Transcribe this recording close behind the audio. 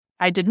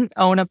I didn't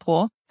own a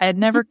pool. I had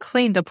never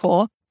cleaned a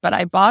pool, but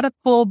I bought a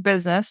pool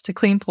business to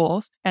clean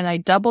pools and I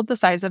doubled the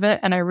size of it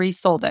and I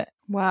resold it.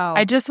 Wow.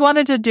 I just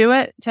wanted to do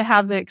it to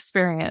have the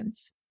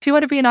experience. If you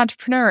want to be an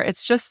entrepreneur,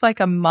 it's just like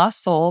a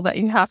muscle that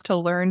you have to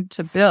learn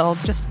to build.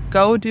 Just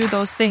go do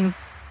those things.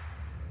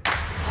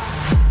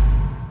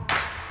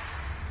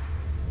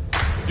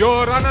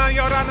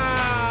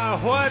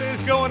 Yorana, what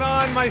is going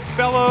on, my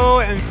fellow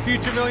and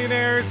future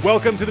millionaires?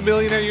 Welcome to the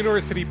Millionaire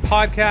University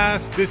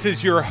podcast. This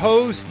is your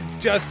host,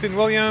 Justin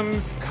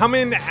Williams,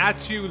 coming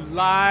at you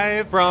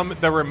live from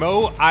the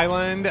remote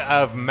island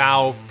of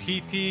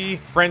Maupiti,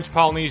 French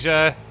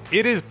Polynesia.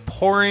 It is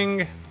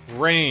pouring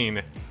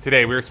rain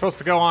today. We were supposed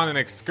to go on an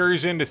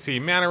excursion to see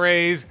manta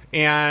rays,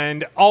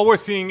 and all we're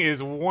seeing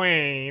is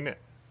Wayne.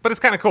 But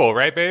it's kind of cool,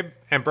 right, babe?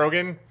 And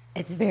Brogan?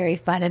 It's very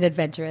fun and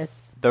adventurous.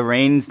 The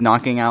rain's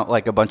knocking out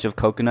like a bunch of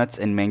coconuts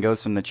and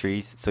mangoes from the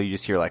trees, so you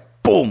just hear like,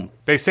 boom!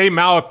 They say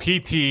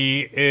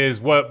Maupiti is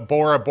what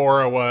Bora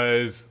Bora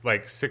was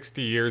like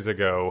 60 years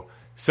ago.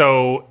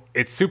 So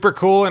it's super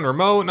cool and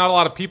remote, not a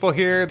lot of people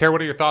here. Tara, what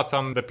are your thoughts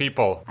on the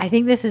people? I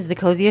think this is the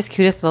coziest,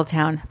 cutest little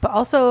town. But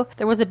also,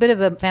 there was a bit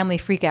of a family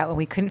freak out when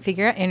we couldn't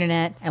figure out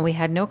internet and we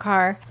had no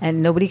car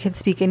and nobody could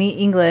speak any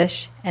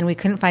English and we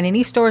couldn't find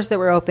any stores that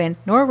were open,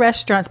 nor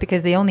restaurants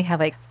because they only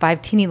have like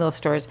 5 teeny little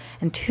stores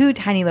and 2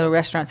 tiny little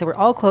restaurants that were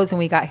all closed when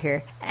we got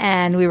here.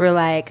 And we were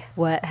like,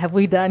 what have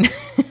we done?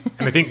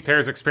 And I think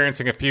Tara's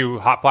experiencing a few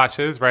hot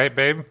flashes, right,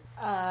 babe?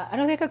 I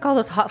don't think I call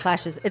those hot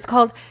flashes. It's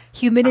called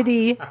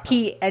humidity,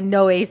 heat, and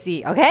no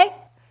AC, okay?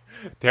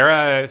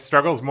 Tara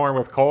struggles more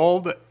with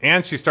cold,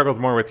 and she struggles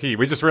more with heat.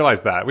 We just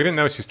realized that. We didn't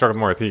know she struggled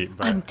more with heat.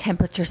 But... I'm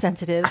temperature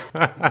sensitive.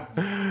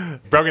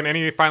 Brogan,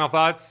 any final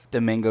thoughts?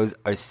 The mangoes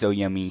are so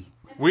yummy.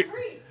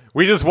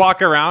 We just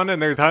walk around,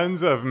 and there's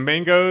tons of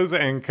mangoes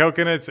and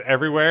coconuts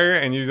everywhere,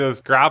 and you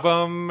just grab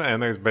them,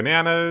 and there's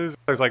bananas.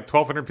 There's like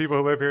 1,200 people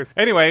who live here.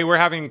 Anyway, we're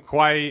having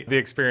quite the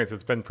experience.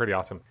 It's been pretty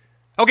awesome.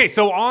 Okay,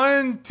 so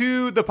on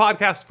to the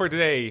podcast for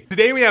today.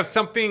 Today we have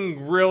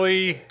something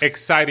really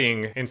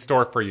exciting in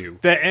store for you.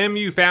 The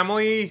MU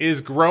family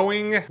is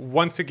growing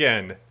once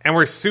again, and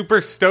we're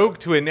super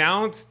stoked to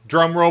announce,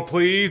 drum roll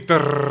please. You're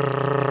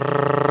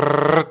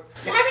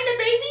having a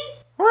baby?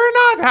 We're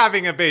not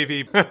having a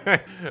baby,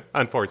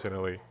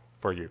 unfortunately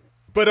for you.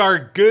 But our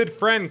good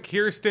friend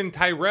Kirsten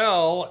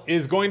Tyrell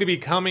is going to be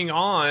coming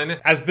on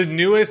as the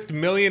newest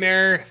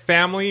millionaire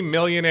family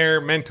millionaire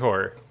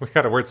mentor. We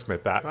got to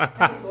wordsmith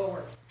that.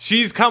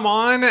 She's come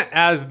on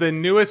as the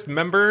newest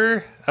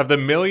member of the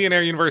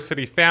Millionaire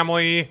University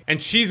family,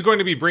 and she's going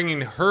to be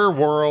bringing her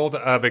world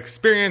of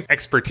experience,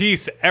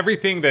 expertise,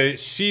 everything that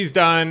she's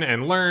done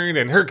and learned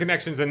and her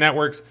connections and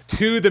networks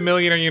to the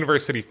Millionaire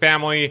University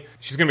family.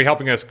 She's going to be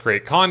helping us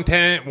create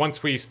content.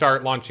 Once we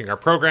start launching our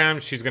program,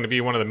 she's going to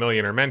be one of the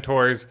millionaire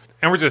mentors.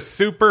 And we're just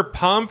super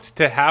pumped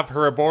to have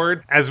her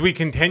aboard as we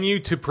continue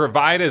to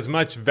provide as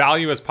much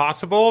value as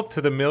possible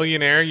to the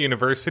Millionaire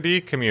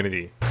University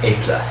community.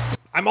 A+.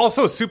 I'm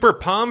also super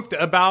pumped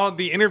about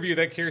the interview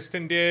that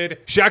Kirsten did.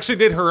 She actually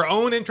did her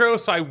own intro,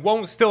 so I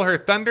won't steal her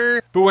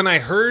thunder. But when I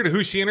heard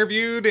who she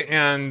interviewed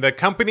and the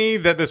company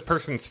that this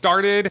person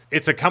started,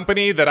 it's a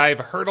company that I've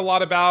heard a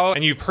lot about,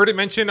 and you've heard it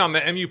mentioned on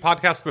the MU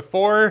podcast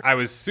before. I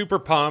was super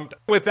pumped.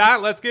 With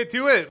that, let's get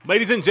to it.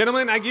 Ladies and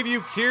gentlemen, I give you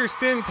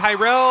Kirsten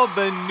Tyrell,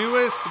 the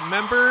newest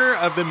member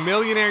of the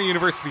Millionaire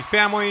University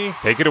family.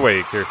 Take it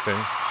away, Kirsten.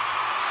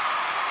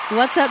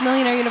 What's up,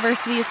 Millionaire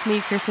University? It's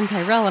me, Kirsten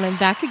Tyrell, and I'm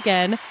back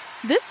again.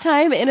 This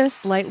time in a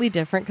slightly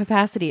different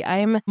capacity.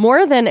 I'm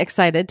more than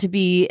excited to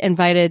be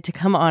invited to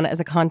come on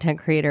as a content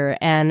creator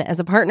and as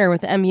a partner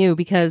with MU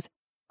because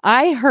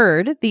I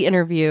heard the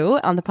interview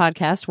on the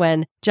podcast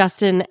when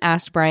Justin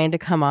asked Brian to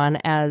come on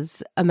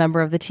as a member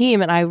of the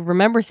team. And I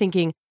remember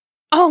thinking,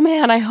 oh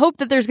man, I hope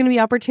that there's going to be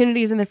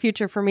opportunities in the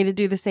future for me to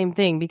do the same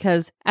thing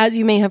because as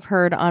you may have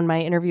heard on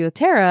my interview with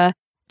Tara,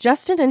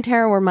 Justin and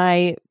Tara were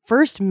my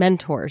first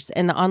mentors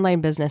in the online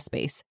business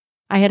space.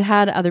 I had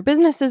had other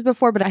businesses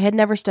before, but I had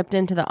never stepped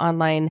into the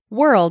online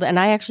world. And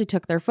I actually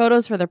took their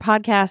photos for their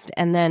podcast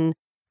and then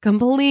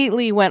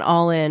completely went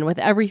all in with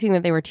everything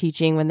that they were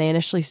teaching when they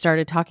initially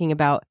started talking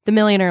about the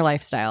millionaire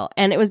lifestyle.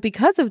 And it was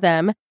because of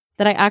them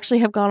that I actually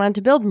have gone on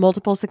to build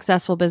multiple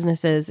successful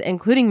businesses,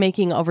 including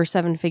making over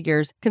 7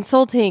 figures,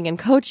 consulting and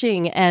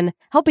coaching and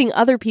helping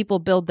other people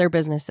build their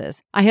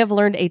businesses. I have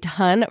learned a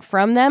ton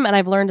from them and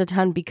I've learned a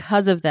ton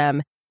because of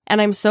them. And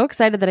I'm so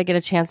excited that I get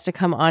a chance to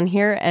come on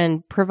here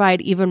and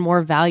provide even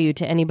more value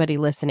to anybody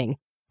listening.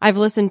 I've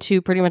listened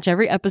to pretty much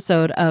every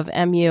episode of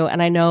MU,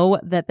 and I know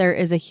that there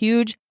is a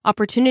huge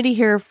opportunity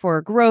here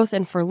for growth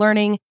and for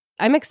learning.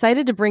 I'm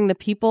excited to bring the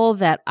people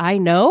that I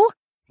know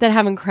that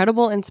have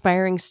incredible,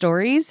 inspiring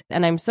stories.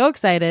 And I'm so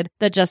excited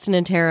that Justin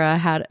and Tara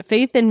had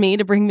faith in me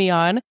to bring me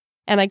on.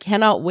 And I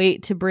cannot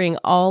wait to bring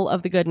all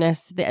of the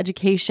goodness, the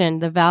education,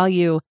 the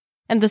value,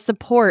 and the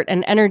support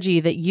and energy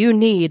that you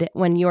need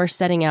when you are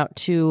setting out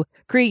to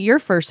create your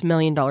first $1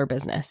 million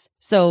business.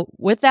 So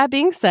with that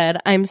being said,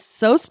 I'm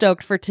so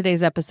stoked for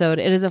today's episode.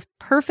 It is a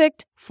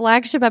perfect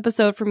flagship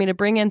episode for me to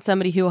bring in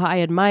somebody who I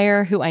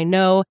admire, who I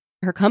know,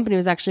 Her company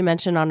was actually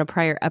mentioned on a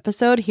prior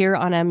episode here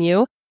on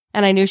MU,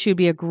 and I knew she would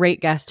be a great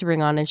guest to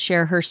bring on and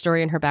share her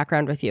story and her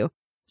background with you.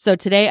 So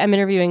today I'm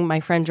interviewing my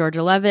friend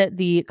Jorja Leavitt,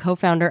 the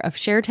co-founder of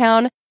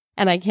Sharetown,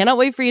 and I cannot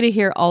wait for you to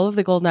hear all of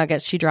the gold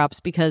nuggets she drops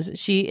because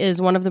she is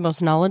one of the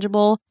most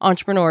knowledgeable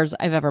entrepreneurs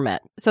I've ever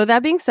met. So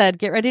that being said,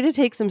 get ready to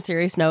take some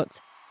serious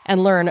notes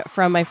and learn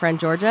from my friend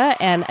Jorja.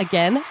 And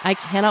again, I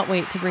cannot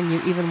wait to bring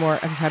you even more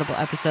incredible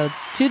episodes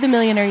to the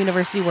Millionaire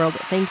University world.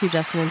 Thank you,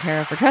 Justin and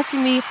Tara, for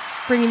trusting me,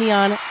 bringing me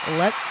on.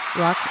 Let's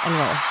rock and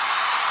roll.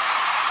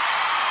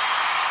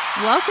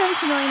 Welcome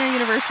to Millionaire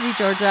University,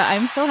 Jorja.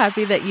 I'm so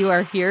happy that you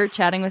are here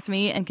chatting with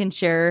me and can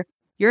share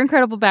your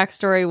incredible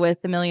backstory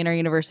with the Millionaire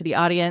University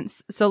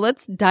audience. So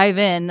let's dive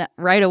in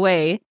right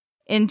away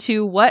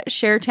into what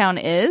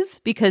Sharetown is,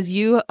 because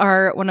you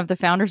are one of the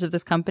founders of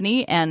this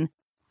company. And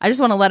I just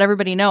want to let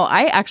everybody know,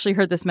 I actually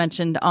heard this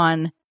mentioned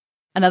on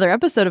another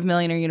episode of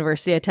Millionaire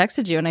University. I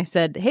texted you and I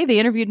said, hey, they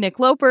interviewed Nick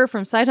Loper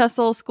from Side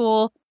Hustle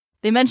School.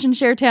 They mentioned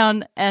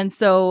Sharetown. And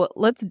so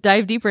let's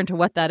dive deeper into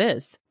what that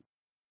is.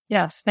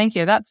 Yes, thank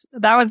you. That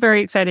was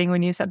very exciting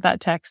when you said that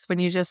text, when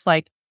you just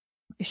like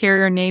hear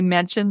your name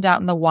mentioned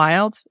out in the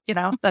wild.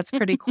 That's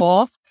pretty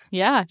cool.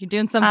 Yeah, you're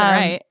doing something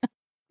right.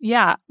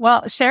 Yeah.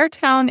 Well,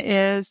 Sharetown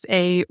is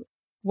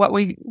what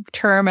we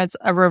term as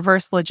a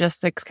reverse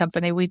logistics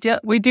company. We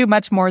do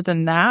much more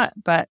than that,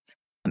 but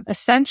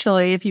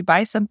essentially, if you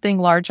buy something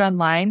large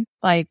online,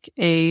 like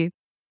a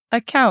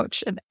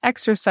couch, an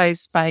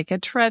exercise bike, a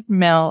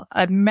treadmill,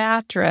 a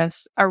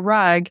mattress, a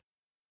rug,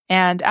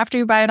 and after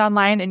you buy it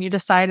online and you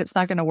decide it's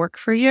not going to work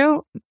for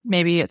you,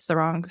 maybe it's the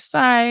wrong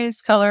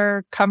size,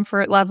 color,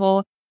 comfort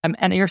level,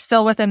 and you're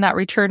still within that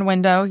return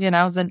window,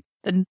 the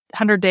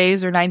 100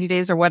 days or 90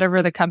 days or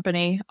whatever the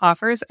company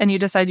offers, and you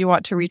decide you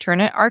want to return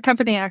it, our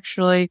company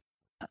actually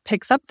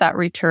picks up that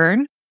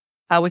return.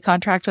 We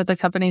contract with the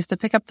companies to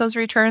pick up those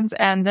returns,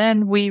 and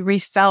then we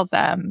resell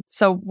them.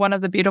 So one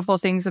of the beautiful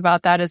things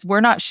about that is we're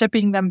not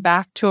shipping them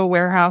back to a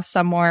warehouse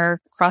somewhere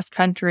cross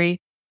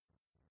country.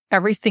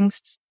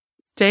 Everything's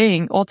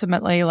staying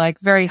ultimately like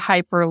very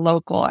hyper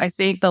local. I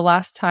think the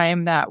last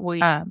time that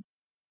we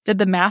did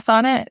the math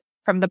on it,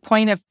 from the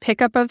point of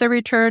pickup of the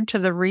return to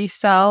the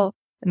resell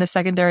in the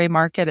secondary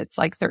market, it's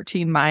like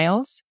 13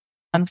 miles.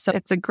 So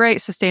it's a great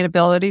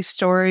sustainability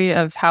story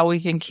of how we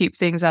can keep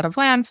things out of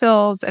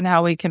landfills and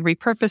how we can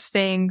repurpose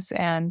things.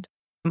 And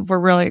we're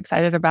really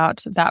excited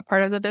about that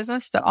part of the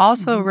business. But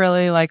also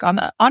really like on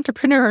the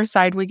entrepreneur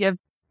side, we give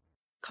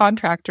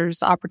contractors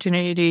the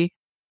opportunity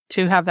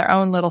to have their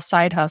own little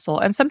side hustle.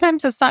 And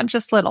sometimes it's not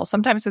just little.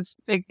 Sometimes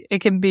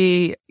it can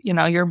be,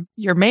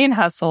 your main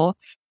hustle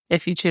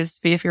if you choose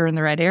to be, if you're in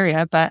the right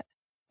area. But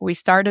we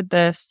started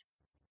this.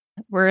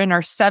 We're in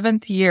our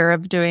 7th year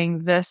of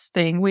doing this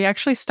thing. We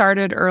actually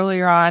started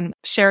earlier on.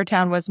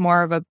 Sharetown was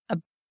more of a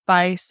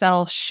buy,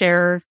 sell,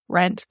 share,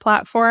 rent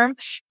platform.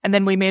 And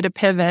then we made a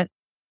pivot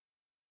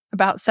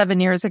about 7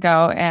 years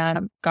ago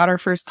and got our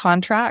first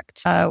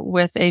contract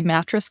with a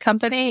mattress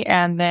company,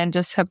 and then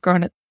just have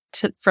grown it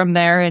from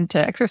there into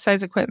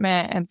exercise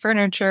equipment and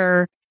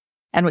furniture.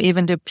 And we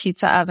even do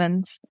pizza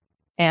ovens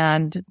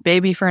and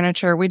baby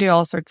furniture. We do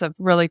all sorts of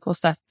really cool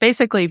stuff.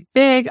 Basically,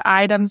 big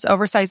items,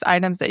 oversized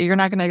items that you're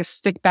not going to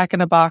stick back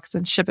in a box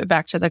and ship it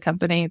back to the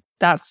company.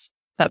 That's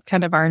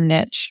kind of our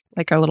niche,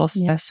 like our little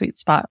sweet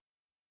spot.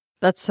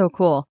 That's so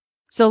cool.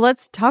 So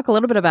let's talk a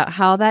little bit about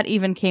how that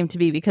even came to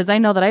be, because I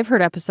know that I've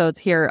heard episodes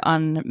here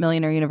on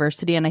Millionaire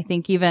University, and I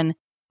think even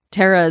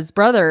Tara's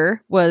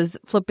brother was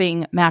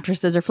flipping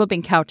mattresses or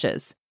flipping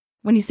couches.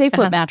 When you say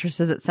flip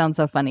mattresses, it sounds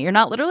so funny. You're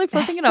not literally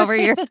flipping it over.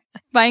 You're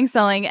buying,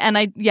 selling. And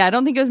I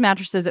don't think it was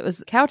mattresses. It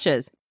was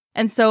couches.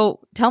 And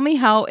so tell me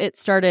how it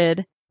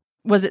started.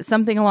 Was it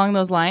something along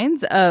those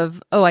lines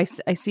of, I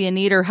see a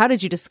need? Or how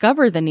did you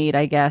discover the need,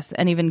 I guess,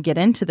 and even get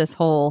into this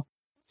whole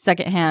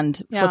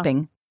secondhand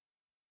flipping?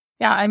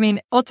 Yeah, I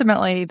mean,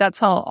 ultimately, that's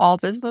how all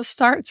business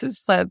starts,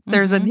 is that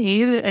there's a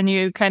need and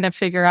you kind of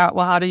figure out,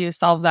 well, how do you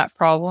solve that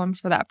problem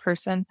for that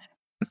person?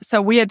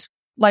 So we had,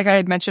 like I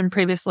had mentioned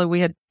previously, we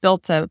had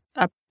built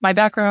my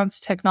background's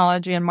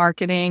technology and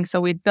marketing.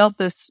 So we'd built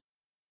this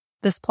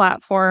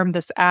platform,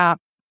 this app,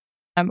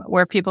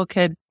 where people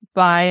could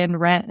buy and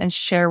rent and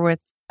share with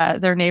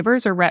their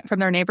neighbors or rent from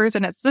their neighbors.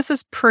 And this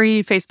is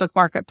pre-Facebook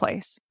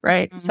Marketplace,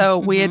 right? So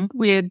we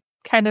had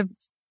kind of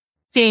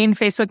seen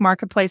Facebook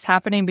Marketplace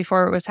happening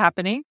before it was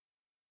happening.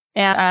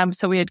 And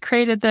so we had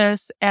created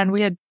this, and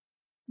we had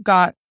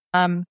got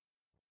a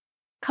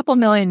couple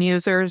million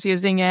users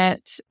using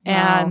it. Wow.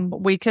 And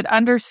we could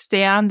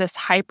understand this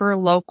hyper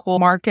local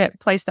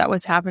marketplace that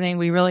was happening.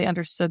 We really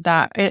understood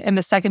that in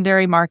the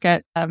secondary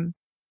market, and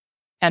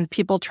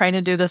people trying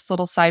to do this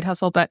little side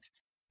hustle. But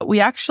we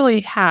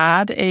actually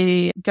had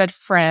a good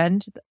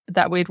friend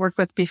that we'd worked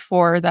with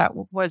before that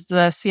was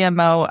the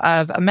CMO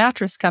of a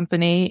mattress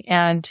company.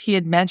 And he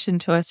had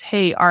mentioned to us,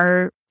 hey,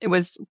 it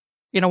was,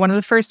 one of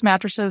the first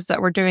mattresses that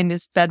were doing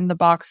these bed in the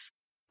box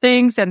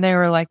things. And they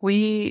were like,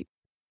 we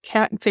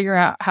can't figure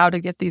out how to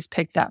get these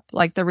picked up,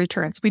 like the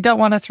returns. We don't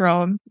want to throw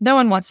them. No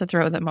one wants to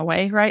throw them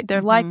away, right?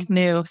 They're like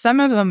new.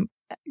 Some of them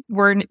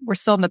were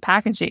still in the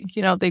packaging.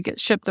 They get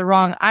shipped the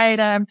wrong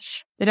item.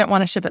 They didn't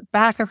want to ship it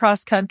back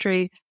across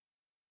country.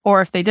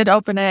 Or if they did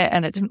open it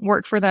and it didn't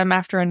work for them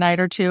after a night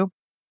or two,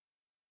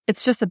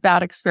 it's just a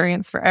bad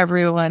experience for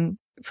everyone,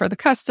 for the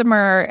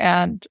customer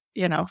and,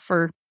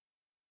 for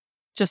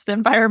just the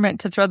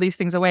environment to throw these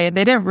things away. And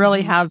they didn't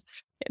really have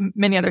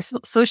many other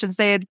solutions.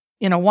 They had,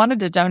 wanted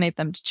to donate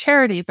them to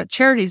charity, but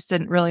charities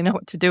didn't really know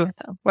what to do with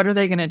them. What are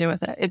they going to do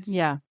with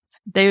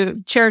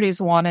it?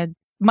 Charities wanted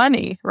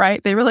money,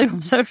 right? They really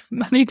wanted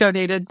money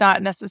donated,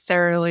 not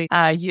necessarily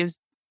used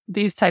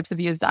these types of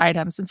used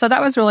items. And so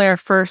that was really our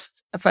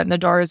first foot in the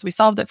door. Is we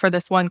solved it for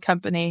this one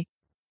company.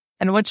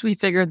 And once we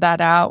figured that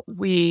out,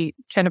 we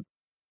kind of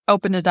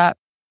opened it up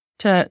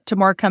to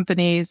more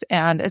companies.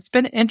 And it's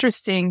been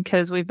interesting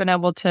because we've been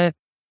able to,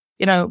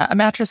 a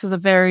mattress is a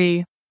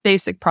very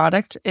basic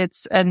product.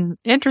 It's an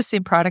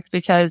interesting product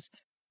because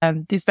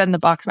these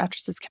bed-in-the-box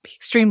mattresses can be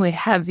extremely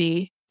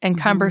heavy and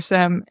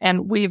cumbersome.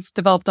 And we've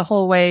developed a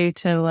whole way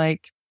to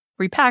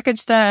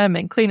repackage them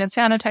and clean and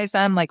sanitize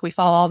them. We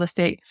follow all the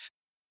state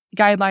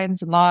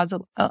guidelines and laws,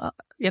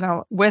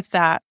 with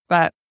that.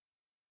 But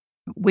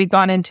we've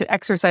gone into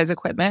exercise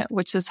equipment,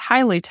 which is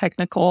highly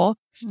technical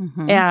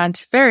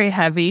and very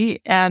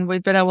heavy. And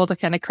we've been able to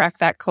kind of crack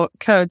that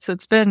code. So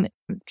it's been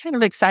kind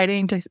of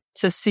exciting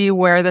to see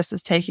where this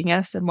is taking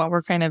us and what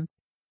we're kind of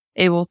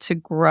able to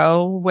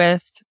grow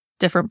with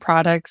different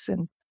products.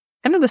 And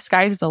kind of the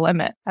sky's the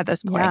limit at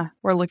this point. Yeah.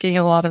 We're looking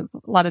at a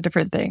lot of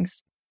different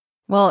things.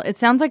 Well, it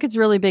sounds like it's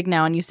really big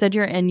now. And you said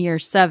you're in year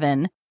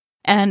 7.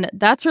 And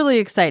that's really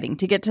exciting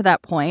to get to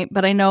that point.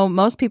 But I know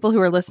most people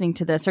who are listening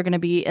to this are going to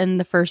be in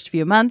the first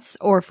few months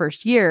or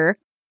first year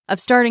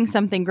of starting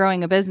something,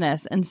 growing a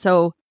business. And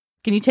so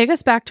can you take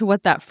us back to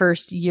what that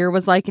first year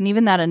was like and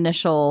even that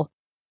initial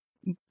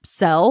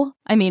sell?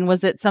 I mean,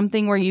 was it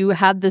something where you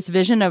had this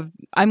vision of,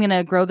 I'm going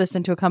to grow this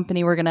into a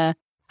company, we're going to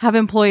have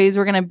employees,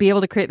 we're going to be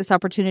able to create this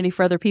opportunity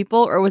for other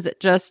people? Or was it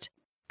just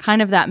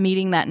kind of that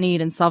meeting that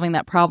need and solving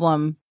that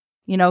problem?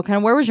 Kind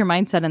of where was your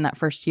mindset in that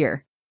first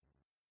year?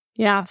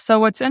 Yeah. So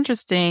what's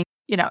interesting,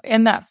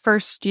 in that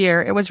first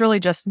year, it was really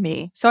just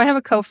me. So I have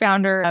a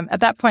co-founder. At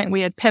that point,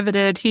 we had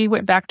pivoted. He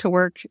went back to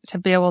work to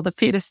be able to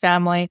feed his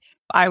family.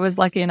 I was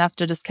lucky enough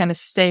to just kind of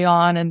stay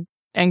on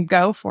and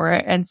go for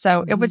it. And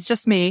so it was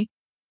just me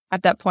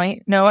at that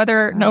point, no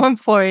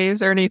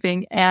employees or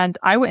anything. And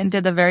I went and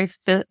did the very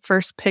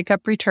first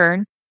pickup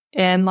return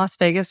in Las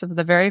Vegas of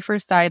the very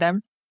first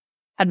item.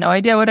 Had no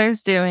idea what I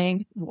was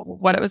doing,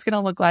 what it was going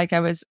to look like.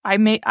 I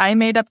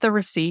made up the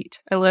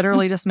receipt. I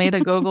literally just made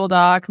a Google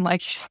Doc and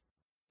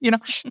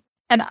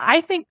and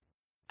I think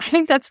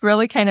that's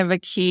really kind of a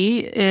key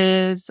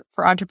is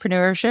for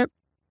entrepreneurship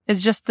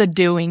is just the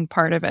doing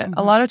part of it.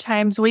 A lot of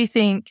times we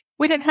think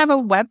we didn't have a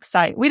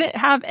website. We didn't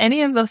have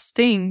any of those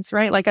things,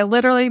 right? I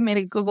literally made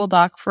a Google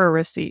Doc for a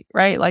receipt,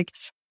 right?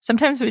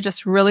 Sometimes we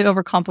just really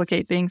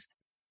overcomplicate things.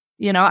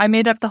 I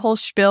made up the whole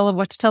spiel of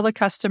what to tell the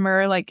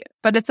customer,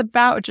 but it's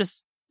about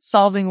just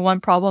solving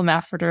one problem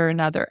after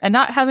another and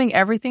not having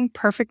everything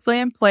perfectly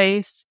in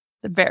place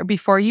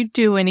before you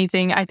do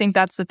anything. I think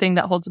that's the thing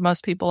that holds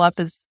most people up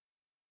is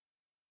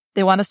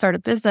they want to start a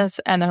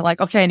business and they're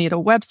like, okay, I need a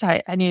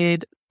website. I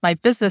need my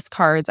business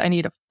cards. I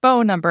need a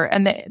phone number.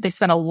 And they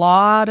spend a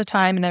lot of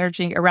time and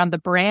energy around the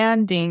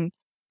branding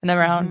and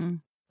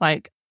around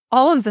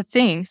all of the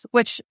things,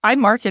 which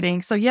I'm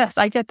marketing. So yes,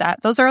 I get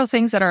that. Those are all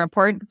things that are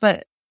important,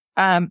 but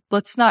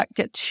let's not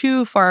get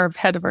too far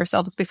ahead of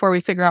ourselves before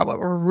we figure out what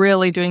we're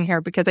really doing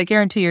here, because I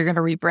guarantee you're going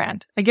to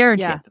rebrand. I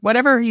guarantee it.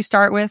 Whatever you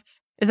start with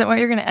isn't what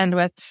you're going to end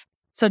with.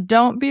 So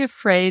don't be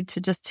afraid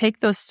to just take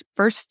those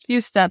first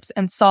few steps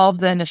and solve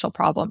the initial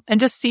problem and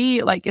just see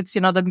it's,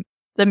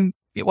 the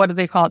what do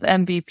they call it? The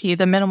MVP,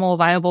 the minimal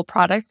viable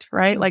product,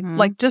 right?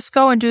 Just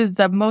go and do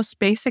the most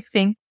basic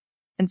thing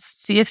and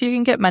see if you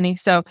can get money.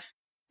 So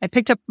I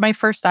picked up my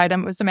first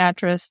item. It was the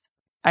mattress.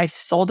 I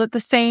sold it the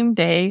same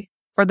day.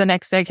 Or the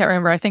next day, I can't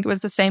remember. I think it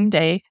was the same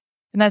day.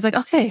 And I was like,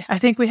 okay, I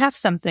think we have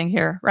something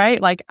here, right?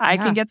 I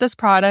can get this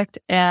product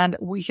and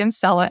we can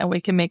sell it and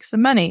we can make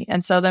some money.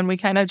 And so then we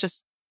kind of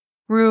just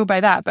grew by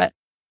that. But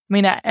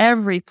at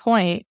every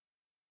point,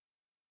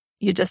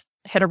 you just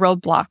hit a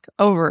roadblock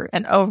over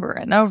and over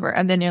and over.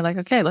 And then you're like,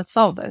 okay, let's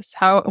solve this.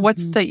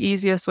 What's the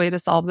easiest way to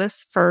solve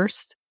this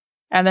first?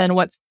 And then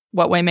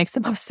what way makes the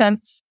most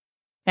sense?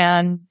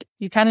 And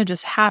you kind of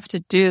just have to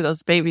do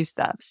those baby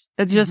steps.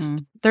 It's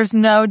just, there's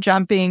no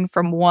jumping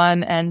from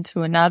one end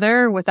to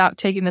another without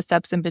taking the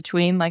steps in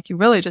between. You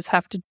really just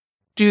have to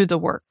do the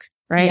work,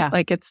 right?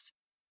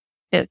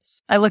 Yeah.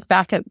 I look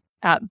back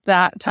at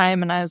that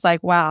time and I was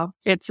like, wow,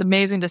 it's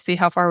amazing to see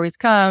how far we've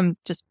come.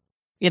 Just,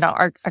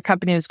 our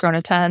company has grown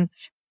to 10.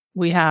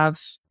 We have,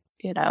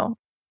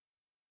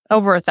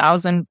 over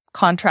 1,000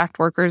 contract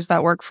workers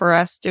that work for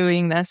us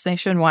doing this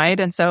nationwide.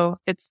 And so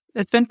it's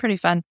been pretty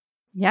fun.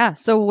 Yeah.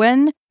 So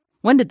when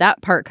did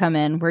that part come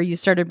in where you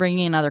started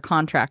bringing in other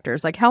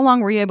contractors? How long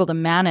were you able to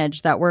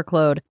manage that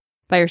workload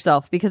by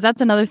yourself? Because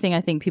that's another thing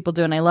I think people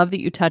do. And I love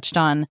that you touched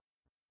on,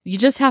 you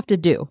just have to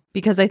do,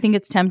 because I think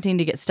it's tempting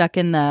to get stuck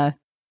in the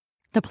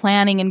the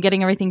planning and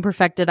getting everything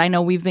perfected. I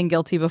know we've been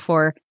guilty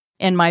before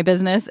in my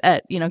business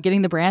at,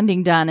 getting the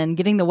branding done and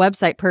getting the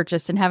website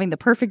purchased and having the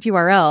perfect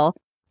URL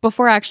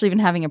before actually even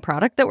having a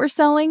product that we're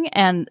selling.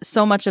 And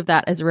so much of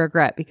that is a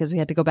regret because we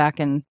had to go back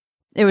and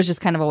it was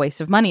just kind of a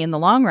waste of money in the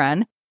long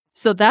run.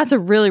 So that's a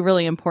really,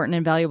 really important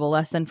and valuable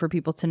lesson for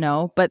people to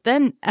know. But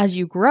then as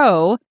you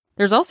grow,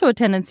 there's also a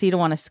tendency to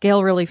want to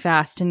scale really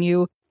fast, and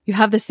you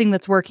have this thing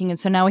that's working. And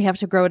so now we have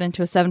to grow it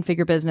into a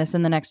 7-figure business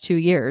in the next 2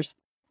 years.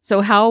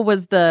 So how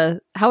was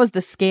the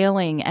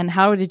scaling, and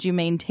how did you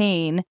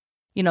maintain,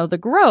 the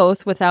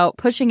growth without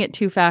pushing it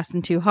too fast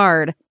and too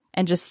hard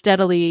and just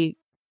steadily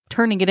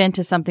turning it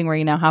into something where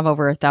you now have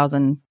over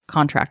 1,000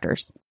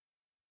 contractors?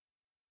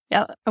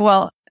 Yeah.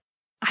 Well,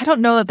 I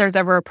don't know that there's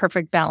ever a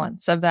perfect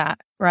balance of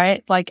that,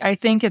 right? Like, I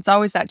think it's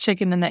always that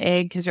chicken and the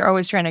egg, because you're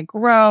always trying to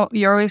grow.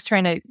 You're always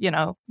trying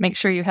to, make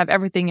sure you have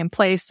everything in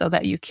place so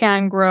that you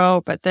can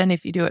grow. But then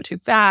if you do it too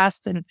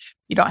fast, then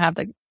you don't have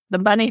the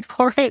money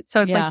for it.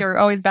 So it's like you're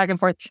always back and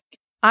forth.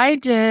 I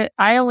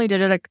only did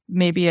it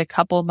maybe a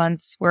couple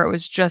months where it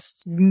was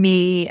just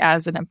me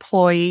as an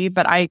employee,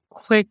 but I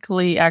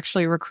quickly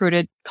actually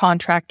recruited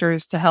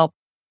contractors to help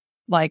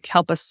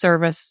us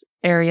service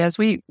areas.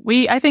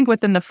 I think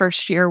within the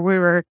first year we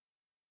were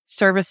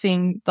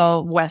servicing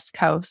the West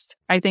Coast.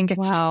 I think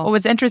Wow. What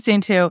was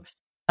interesting too,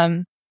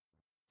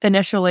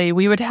 initially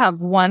we would have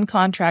one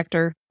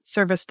contractor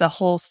service the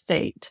whole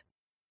state,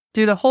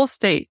 do the whole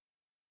state.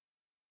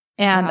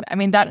 And Wow. I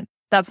mean,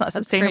 that's not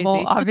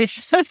sustainable,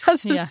 obviously.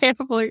 That's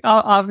sustainable,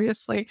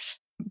 obviously.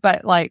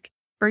 But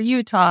for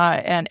Utah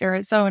and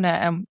Arizona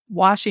and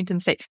Washington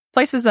State,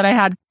 places that I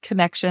had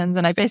connections,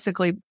 and I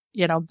basically,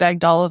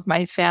 begged all of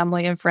my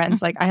family and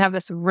friends, I have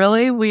this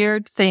really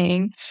weird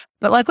thing,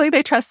 but luckily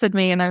they trusted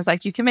me. And I was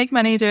like, you can make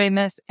money doing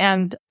this.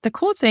 And the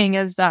cool thing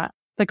is that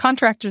the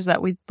contractors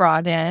that we've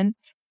brought in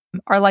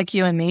are like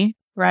you and me,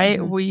 right?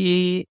 Mm-hmm.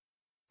 We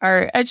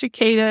are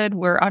educated,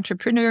 we're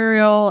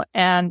entrepreneurial.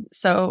 And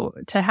so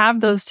to have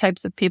those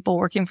types of people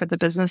working for the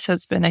business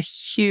has been a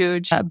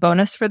huge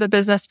bonus for the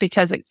business,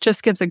 because it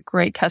just gives a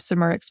great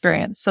customer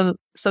experience. So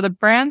the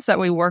brands that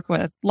we work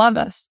with love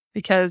us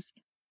because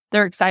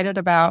they're excited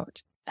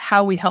about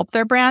how we help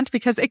their brand,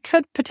 because it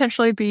could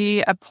potentially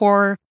be a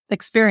poor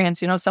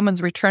experience.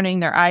 Someone's returning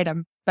their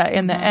item, but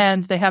in the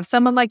end, they have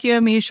someone like you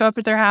and me show up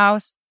at their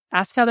house,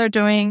 ask how they're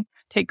doing,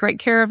 take great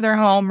care of their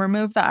home,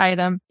 remove the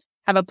item,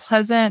 have a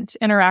pleasant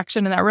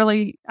interaction. And that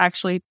really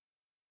actually,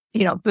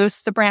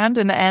 boosts the brand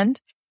in the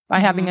end by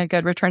having a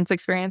good returns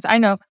experience. I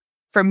know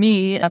for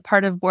me, a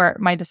part of where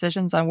my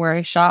decisions on where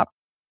I shop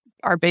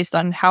are based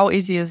on how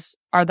easy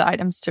are the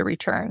items to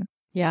return.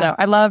 Yeah. So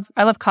I love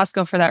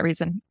Costco for that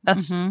reason.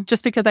 That's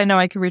just because I know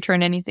I can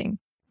return anything.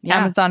 Yeah.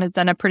 Amazon has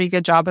done a pretty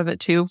good job of it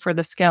too, for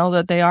the scale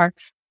that they are.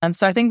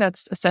 So I think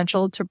that's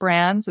essential to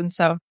brands. And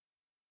so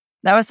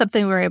that was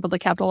something we were able to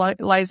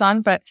capitalize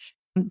on. But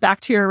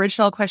back to your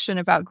original question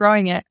about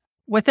growing it,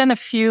 within a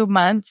few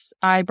months,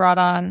 I brought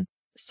on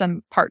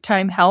some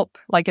part-time help,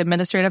 like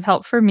administrative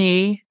help for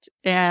me,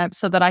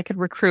 so that I could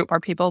recruit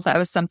more people. That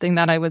was something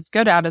that I was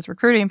good at, is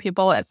recruiting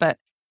people. But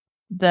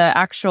the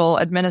actual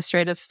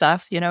administrative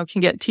stuff, can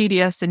get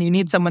tedious and you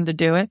need someone to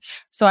do it.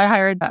 So I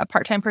hired a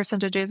part-time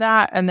person to do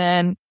that. And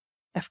then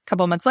a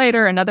couple months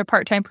later, another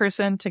part-time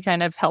person to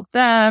kind of help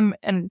them.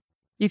 And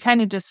you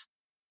kind of just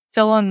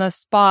fill in the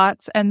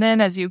spots. And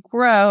then as you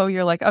grow,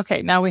 you're like,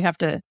 okay, now we have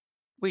to,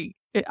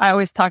 I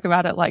always talk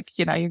about it like,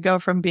 you go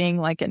from being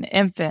like an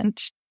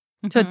infant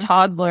to a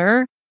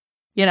toddler,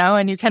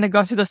 and you kind of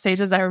go through those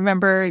stages. I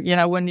remember,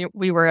 when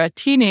we were a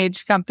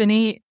teenage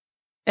company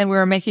and we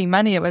were making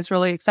money, it was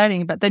really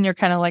exciting. But then you're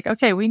kind of like,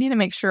 okay, we need to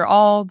make sure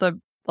all the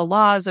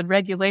laws and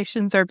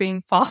regulations are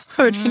being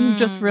followed. And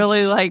just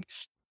really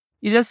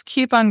you just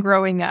keep on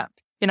growing up.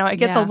 It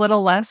gets a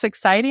little less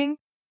exciting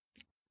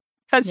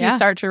because you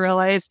start to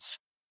realize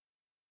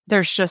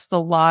there's just a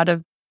lot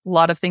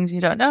of things you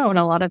don't know, and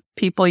a lot of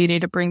people you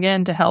need to bring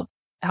in to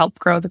help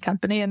grow the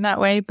company in that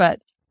way. But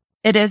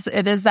it is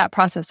that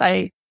process.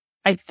 I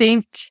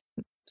think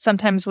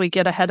sometimes we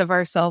get ahead of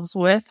ourselves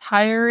with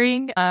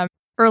hiring.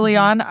 Early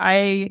on,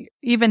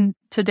 even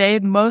today,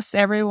 most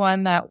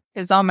everyone that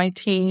is on my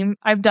team,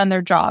 I've done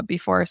their job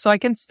before, so I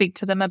can speak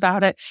to them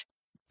about it.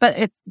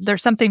 But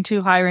there's something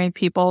to hiring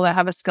people that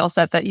have a skill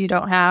set that you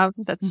don't have,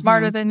 that's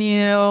smarter than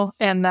you,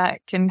 and that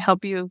can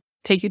help you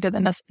take you to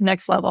the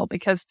next level.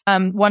 Because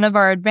one of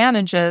our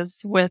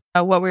advantages with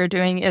what we were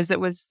doing is it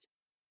was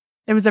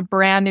a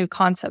brand new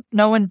concept.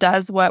 No one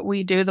does what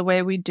we do the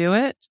way we do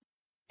it.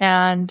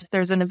 And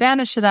there's an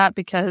advantage to that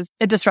because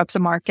it disrupts a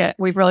market.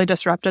 We've really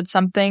disrupted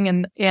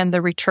something, and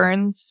the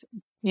returns,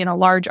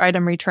 large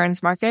item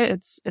returns market,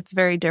 it's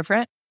very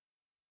different.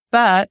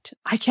 But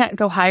I can't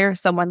go hire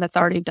someone that's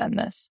already done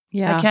this.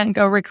 Yeah. I can't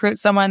go recruit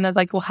someone that's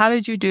like, well, how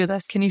did you do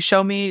this? Can you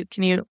show me?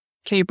 Can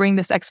you bring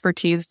this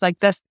expertise like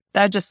this?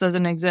 That just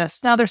doesn't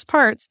exist. Now there's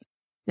parts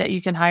that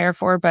you can hire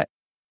for, but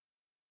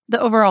the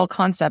overall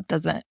concept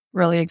doesn't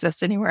really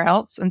exist anywhere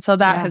else. And so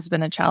that has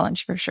been a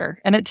challenge for sure.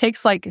 And it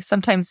takes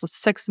sometimes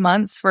 6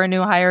 months for a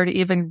new hire to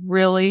even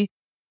really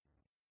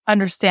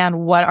understand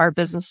what our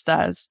business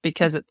does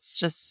because it's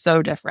just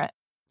so different.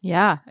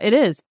 Yeah, it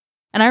is.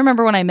 And I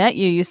remember when I met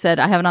you, you said,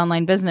 I have an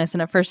online business.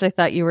 And at first I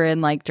thought you were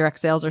in like direct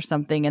sales or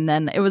something. And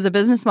then it was a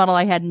business model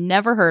I had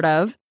never heard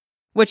of,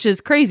 which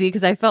is crazy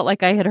because I felt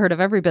like I had heard of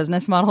every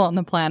business model on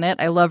the planet.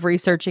 I love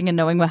researching and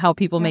knowing how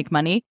people make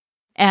money.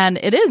 And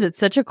it's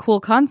such a cool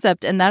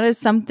concept. And that is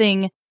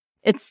something,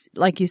 it's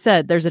like you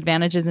said, there's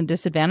advantages and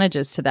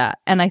disadvantages to that.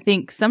 And I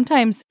think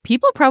sometimes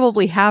people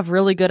probably have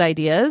really good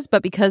ideas,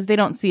 but because they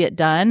don't see it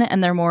done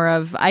and they're more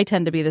of, I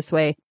tend to be this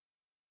way.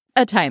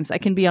 At times, I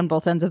can be on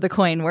both ends of the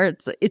coin where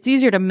it's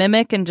easier to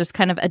mimic and just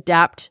kind of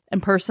adapt and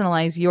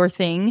personalize your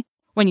thing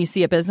when you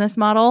see a business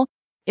model.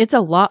 It's a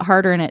lot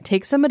harder, and it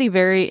takes somebody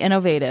very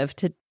innovative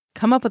to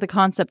come up with a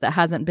concept that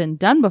hasn't been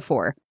done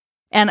before.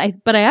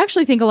 But I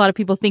actually think a lot of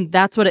people think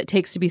that's what it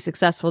takes to be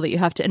successful, that you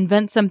have to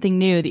invent something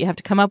new, that you have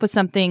to come up with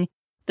something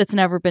that's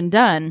never been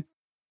done.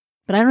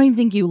 But I don't even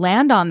think you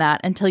land on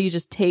that until you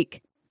just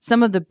take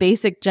some of the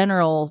basic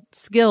general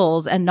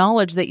skills and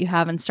knowledge that you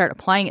have and start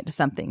applying it to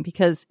something.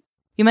 Because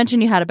you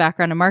mentioned you had a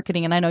background in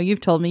marketing, and I know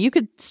you've told me you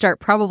could start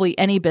probably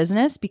any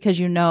business because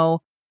you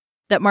know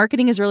that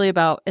marketing is really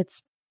about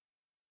it's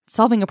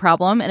solving a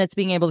problem, and it's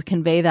being able to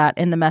convey that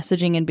in the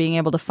messaging and being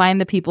able to find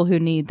the people who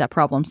need that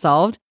problem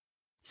solved.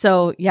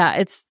 So yeah,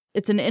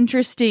 it's an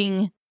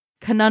interesting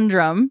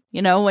conundrum,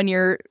 when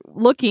you're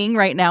looking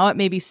right now at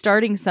maybe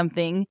starting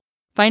something,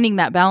 finding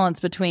that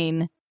balance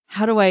between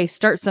how do I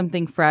start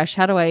something fresh?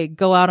 How do I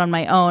go out on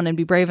my own and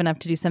be brave enough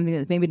to do something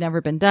that's maybe never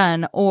been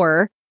done?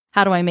 Or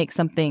how do I make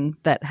something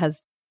that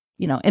has,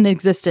 in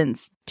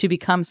existence to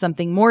become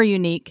something more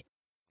unique?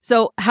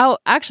 So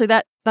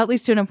that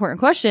leads to an important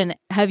question.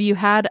 Have you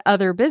had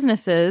other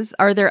businesses?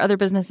 Are there other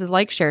businesses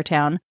like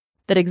Sharetown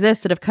that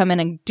exist that have come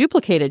in and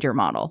duplicated your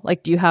model?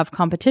 Like, do you have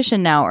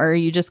competition now, or are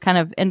you just kind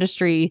of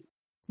industry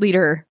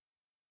leader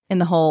in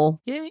the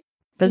whole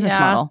business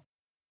model?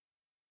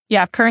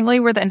 Yeah, currently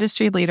we're the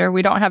industry leader.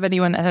 We don't have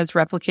anyone that has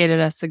replicated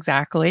us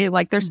exactly.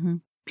 Like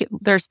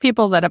there's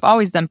people that have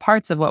always done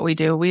parts of what we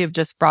do. We have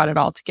just brought it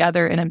all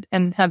together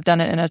and have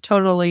done it in a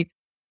totally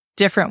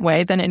different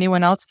way than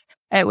anyone else.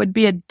 It would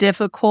be a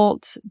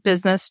difficult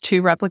business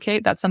to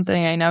replicate. That's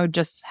something I know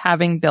just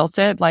having built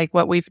it. Like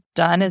what we've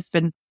done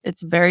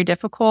it's very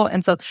difficult.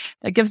 And so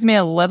it gives me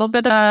a little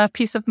bit of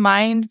peace of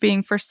mind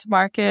being first to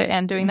market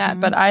and doing that.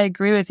 But I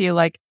agree with you.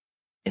 Like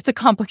it's a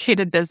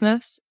complicated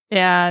business.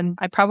 And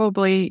I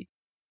probably,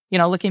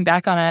 looking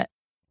back on it,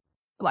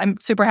 I'm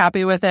super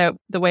happy with it,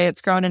 the way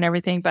it's grown and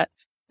everything. But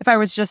if I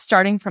was just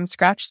starting from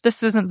scratch,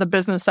 this isn't the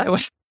business I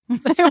would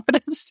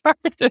have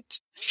started.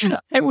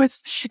 It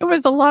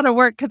was a lot of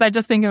work because I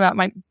just think about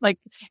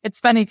it's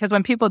funny because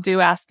when people do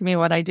ask me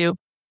what I do,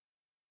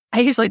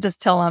 I usually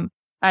just tell them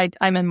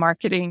I'm in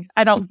marketing.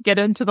 I don't get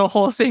into the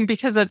whole thing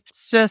because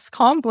it's just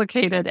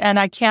complicated and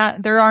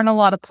there aren't a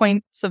lot of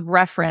points of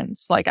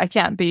reference. Like I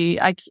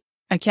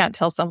can't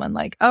tell someone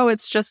like, oh,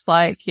 it's just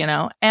like,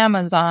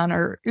 Amazon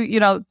or,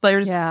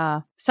 there's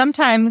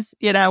sometimes,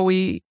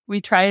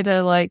 we try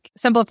to like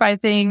simplify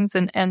things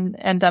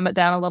and dumb it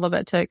down a little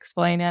bit to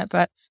explain it.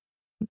 But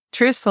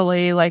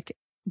truthfully, like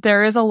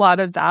there is a lot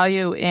of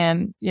value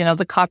in,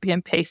 the copy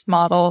and paste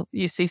model.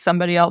 You see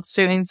somebody else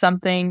doing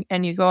something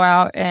and you go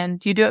out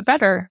and you do it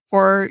better,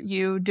 or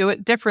you do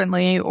it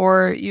differently,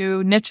 or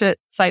you niche it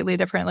slightly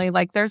differently.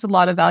 Like there's a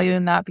lot of value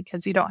in that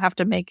because you don't have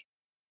to make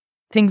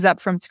things up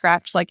from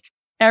scratch. Like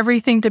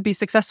everything to be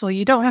successful,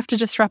 you don't have to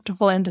disrupt a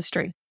whole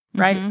industry,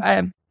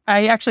 right?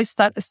 I actually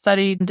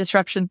studied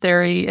disruption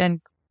theory and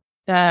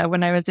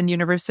when I was in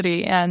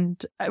university,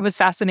 and it was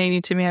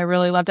fascinating to me. I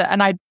really loved it.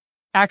 And I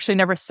actually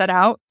never set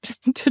out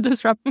to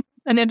disrupt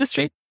an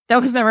industry. That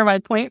was never my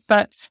point,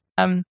 but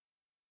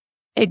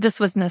it just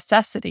was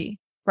necessity,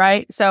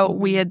 right? So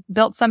we had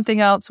built something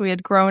else, we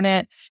had grown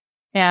it,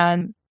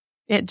 and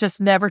it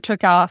just never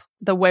took off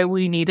the way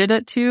we needed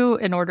it to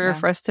in order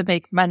for us to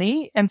make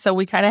money. And so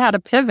we kind of had to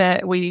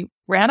pivot. We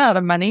ran out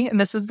of money, and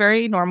this is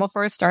very normal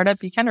for a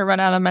startup. You kind of run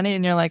out of money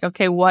and you're like,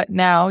 okay, what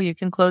now? You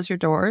can close your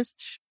doors.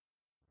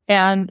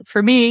 And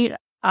for me,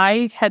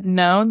 I had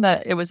known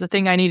that it was a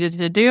thing I needed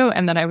to do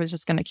and that I was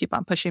just going to keep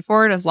on pushing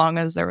forward as long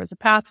as there was a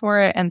path for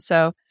it. And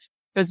so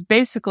it was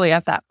basically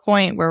at that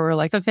point where we're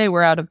like, okay,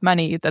 we're out of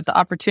money, that the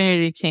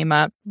opportunity came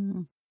up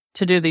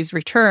to do these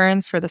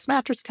returns for this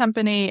mattress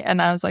company.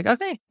 And I was like,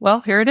 okay,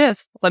 well, here it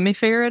is. Let me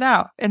figure it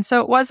out. And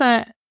so it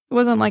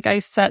wasn't like I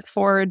set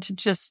forward to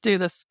just do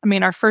this. I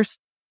mean, our first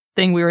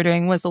thing we were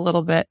doing was a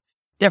little bit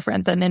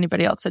different than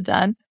anybody else had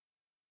done.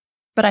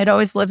 But I'd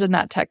always lived in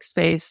that tech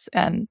space.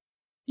 And,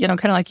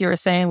 kind of like you were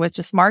saying with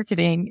just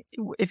marketing,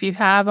 if you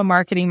have a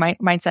marketing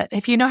mindset,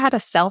 if you know how to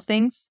sell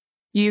things,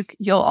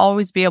 you'll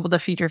always be able to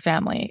feed your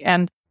family.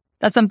 And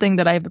that's something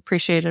that I've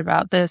appreciated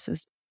about this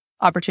is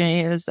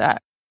opportunity is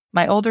that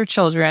my older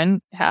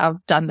children have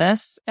done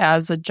this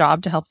as a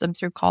job to help them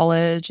through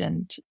college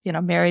and,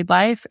 married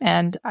life.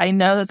 And I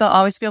know that they'll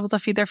always be able to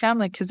feed their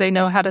family because they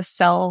know how to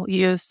sell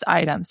used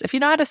items. If you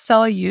know how to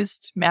sell a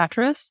used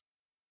mattress,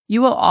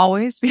 you will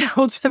always be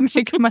able to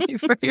make money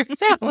for your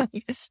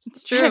family. It's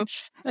true.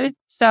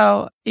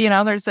 So,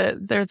 there's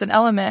an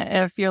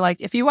element if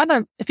you want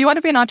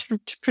to be an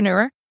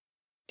entrepreneur,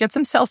 get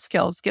some sales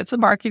skills, get some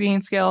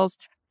marketing skills.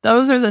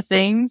 Those are the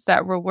things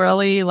that were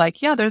really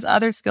there's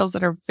other skills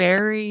that are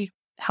very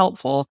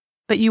helpful,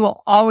 but you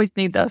will always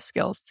need those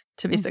skills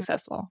to be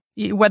successful.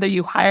 Whether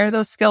you hire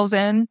those skills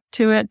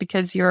into it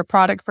because you're a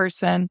product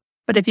person,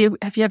 but if you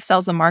have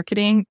sales and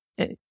marketing,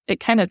 it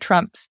kind of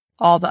trumps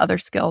all the other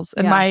skills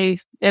in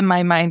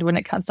my mind when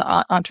it comes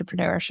to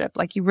entrepreneurship.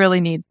 You really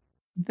need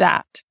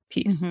that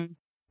piece.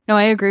 No,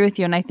 I agree with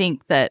you. And I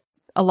think that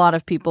a lot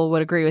of people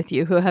would agree with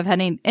you who have had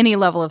any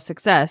level of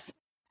success,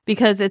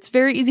 because it's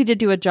very easy to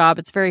do a job.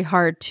 It's very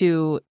hard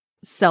to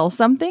sell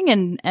something.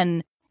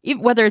 And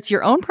whether it's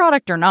your own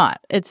product or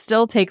not, it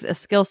still takes a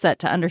skill set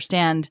to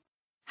understand,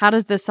 how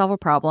does this solve a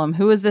problem?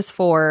 Who is this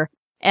for?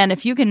 And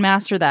if you can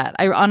master that,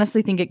 I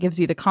honestly think it gives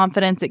you the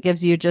confidence. It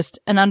gives you just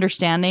an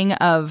understanding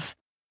of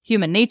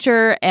human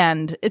nature.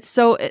 And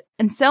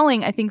and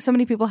selling, I think so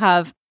many people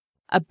have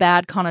a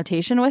bad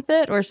connotation with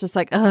it, or it's just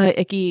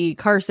icky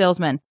car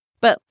salesman.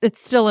 But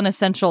it's still an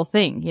essential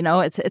thing.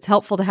 It's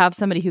helpful to have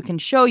somebody who can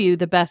show you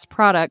the best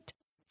product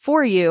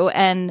for you.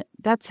 And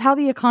that's how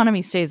the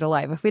economy stays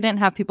alive. If we didn't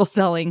have people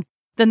selling,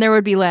 then there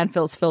would be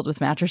landfills filled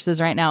with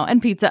mattresses right now,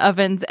 and pizza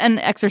ovens and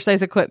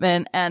exercise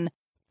equipment, and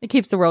it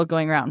keeps the world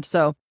going round.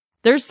 So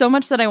there's so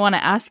much that I want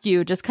to ask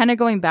you, just kind of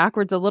going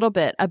backwards a little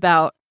bit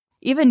about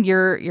even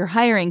your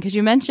hiring, because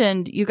you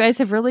mentioned you guys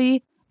have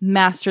really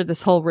mastered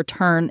this whole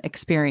return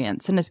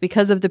experience, and it's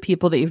because of the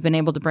people that you've been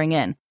able to bring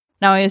in.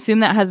 Now, I assume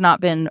that has not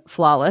been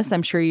flawless.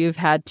 I'm sure you've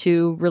had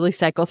to really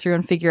cycle through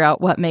and figure out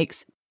what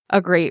makes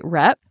a great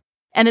rep.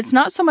 And it's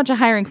not so much a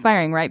hiring,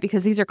 firing, right?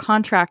 Because these are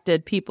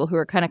contracted people who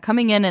are kind of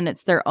coming in and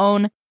it's their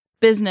own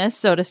business,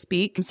 so to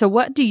speak. So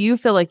what do you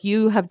feel like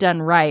you have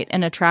done right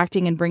in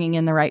attracting and bringing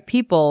in the right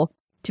people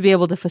to be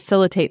able to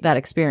facilitate that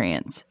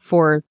experience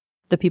for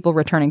the people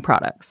returning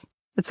products?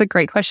 That's a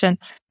great question.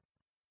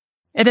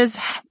 It is,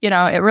 it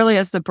really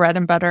is the bread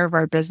and butter of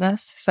our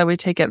business. So we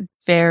take it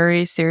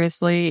very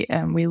seriously,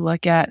 and we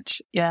look at,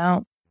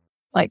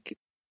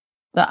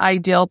 the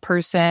ideal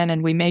person,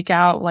 and we make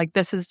out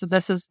this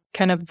is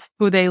kind of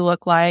who they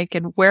look like,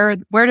 and where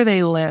do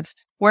they live?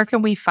 Where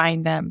can we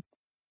find them?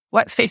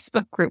 What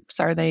Facebook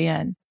groups are they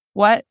in?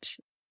 What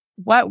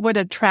would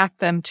attract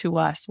them to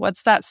us?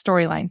 What's that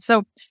storyline?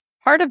 So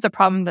part of the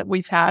problem that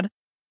we've had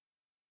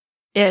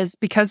is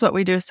because what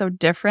we do is so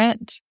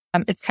different.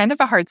 It's kind of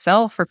a hard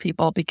sell for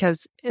people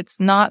because it's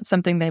not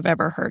something they've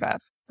ever heard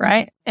of,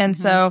 right? And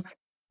so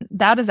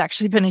that has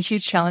actually been a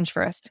huge challenge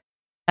for us.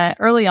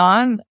 Early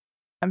on,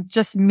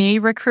 just me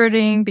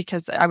recruiting,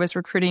 because I was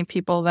recruiting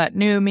people that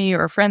knew me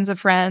or friends of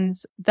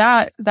friends.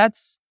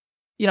 That's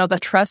the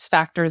trust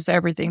factor is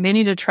everything. They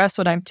need to trust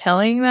what I'm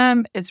telling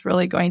them. It's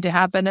really going to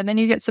happen. And then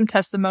you get some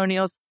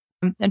testimonials.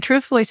 And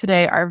truthfully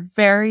today, our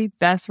very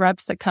best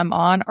reps that come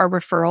on are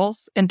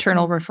referrals,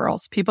 internal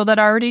referrals, people that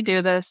already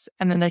do this.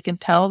 And then they can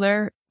tell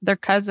their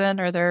cousin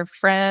or their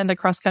friend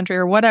across country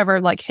or whatever,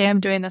 hey, I'm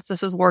doing this.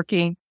 This is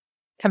working.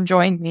 Come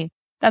join me.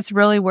 That's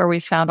really where we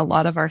found a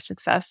lot of our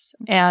success.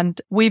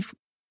 And we've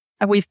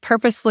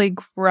purposely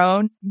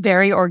grown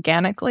very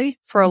organically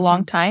for a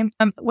long time.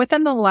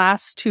 Within the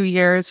last 2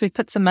 years, we've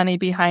put some money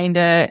behind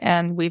it,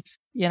 and we've,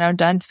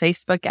 done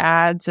Facebook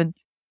ads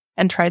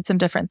and tried some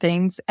different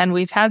things. And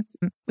we've had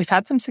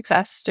some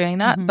success doing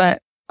that,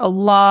 but a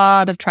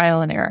lot of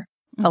trial and error,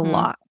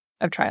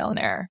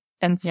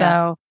 And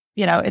so,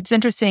 it's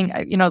interesting,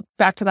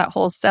 back to that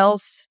whole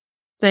sales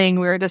thing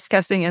we were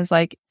discussing is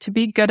to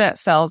be good at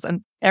sales,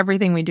 and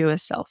everything we do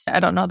is sales. I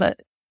don't know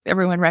that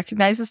everyone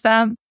recognizes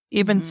them.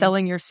 Even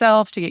selling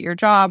yourself to get your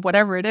job,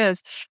 whatever it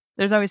is,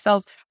 there's always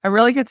sales. A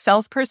really good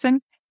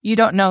salesperson, you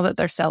don't know that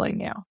they're selling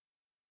you,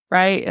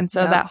 right? And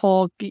so that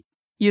whole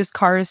used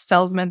cars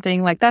salesman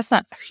thing, that's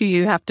not who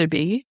you have to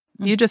be.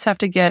 You just have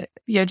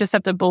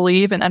to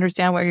believe and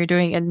understand what you're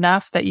doing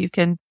enough that you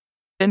can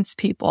convince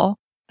people,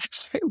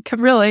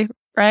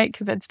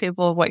 convince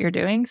people of what you're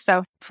doing.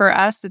 So for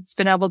us, it's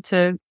been able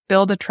to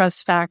build a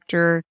trust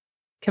factor,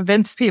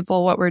 convince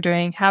people what we're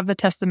doing, have the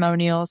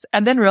testimonials,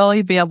 and then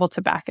really be able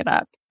to back it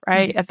up.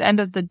 Right. At the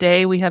end of the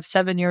day, we have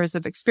 7 years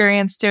of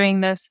experience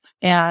doing this,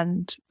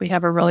 and we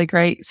have a really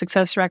great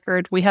success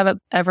record. We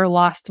haven't ever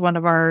lost one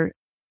of our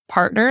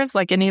partners,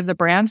 any of the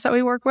brands that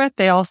we work with.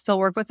 They all still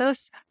work with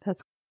us.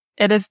 That's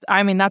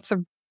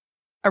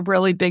a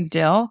really big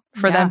deal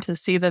for them to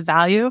see the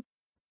value.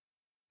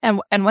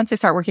 And once they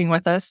start working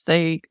with us,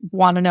 they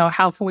want to know,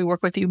 how can we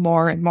work with you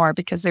more and more?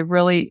 Because they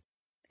really,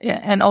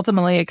 and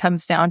ultimately it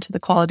comes down to the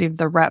quality of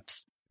the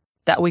reps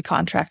that we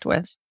contract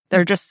with.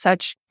 They're just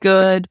such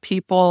good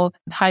people,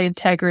 high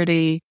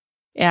integrity,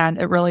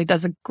 and it really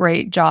does a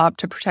great job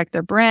to protect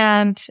their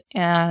brand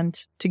and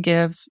to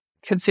give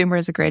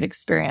consumers a great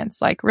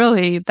experience.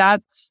 Really,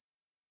 that's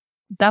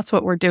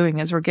what we're doing,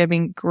 is we're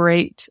giving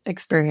great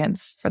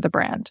experience for the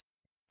brand.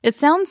 It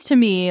sounds to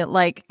me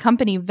like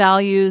company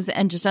values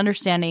and just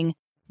understanding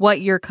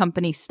what your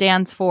company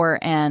stands for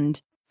and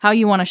how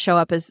you want to show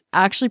up is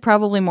actually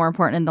probably more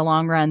important in the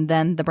long run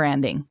than the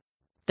branding,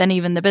 than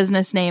even the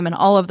business name and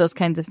all of those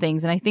kinds of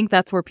things. And I think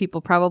that's where people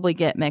probably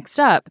get mixed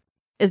up,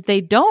 is I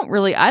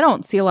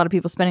don't see a lot of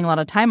people spending a lot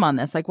of time on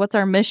this. Like, what's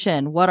our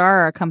mission? What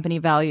are our company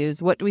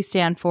values? What do we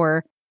stand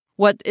for?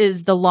 What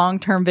is the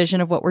long-term vision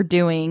of what we're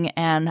doing?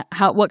 And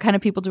what kind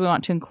of people do we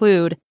want to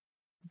include?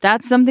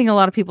 That's something a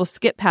lot of people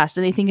skip past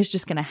and they think is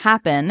just going to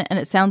happen. And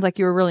it sounds like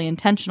you were really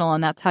intentional,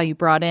 and that's how you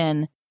brought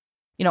in,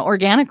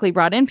 organically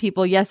brought in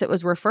people. Yes, it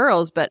was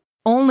referrals, but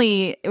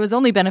it was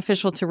only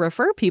beneficial to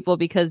refer people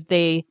because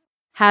they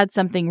had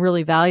something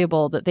really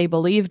valuable that they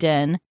believed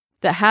in,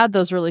 that had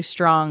those really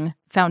strong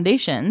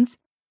foundations,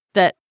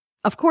 that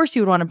of course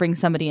you would want to bring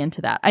somebody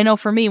into that. I know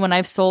for me, when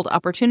I've sold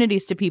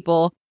opportunities to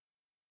people,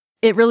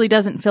 it really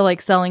doesn't feel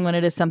like selling when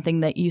it is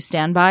something that you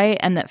stand by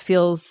and that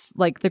feels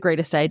like the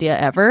greatest idea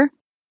ever.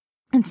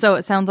 And so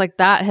it sounds like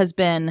that has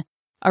been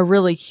a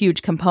really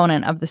huge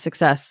component of the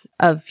success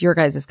of your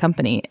guys'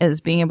 company,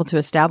 is being able to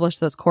establish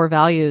those core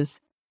values.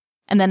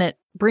 And then it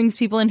brings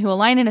people in who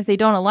align. And if they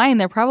don't align,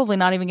 they're probably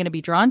not even going to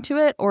be drawn to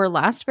it or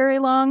last very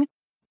long.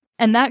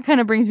 And that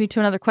kind of brings me to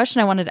another question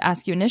I wanted to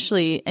ask you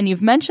initially. And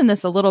you've mentioned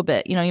this a little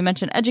bit. You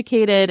mentioned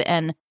educated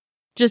and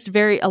just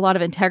a lot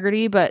of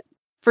integrity. But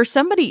for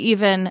somebody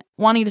even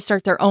wanting to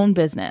start their own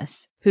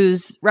business,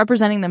 who's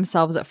representing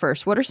themselves at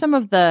first, what are some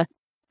of the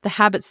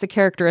habits, the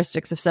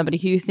characteristics of somebody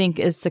who you think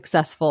is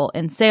successful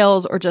in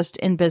sales or just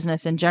in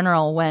business in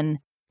general, when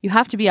you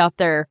have to be out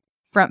there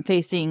front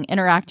facing,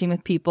 interacting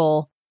with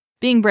people,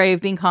 being brave,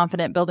 being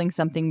confident, building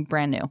something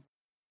brand new?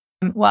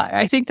 Well,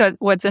 I think that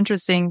what's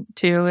interesting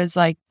too is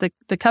like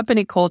the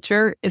company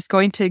culture is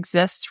going to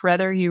exist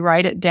whether you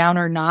write it down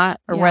or not,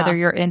 or whether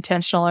you're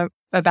intentional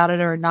about it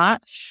or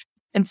not.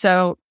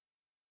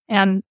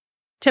 And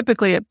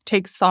typically it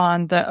takes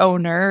on the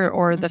owner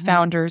or the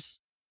founder's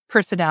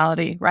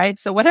personality, right?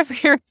 So whatever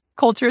your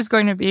culture is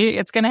going to be,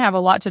 it's going to have a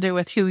lot to do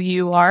with who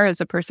you are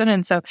as a person.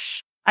 And so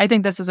I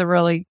think this is a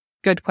really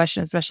good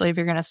question, especially if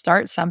you're going to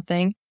start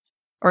something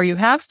or you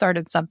have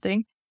started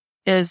something,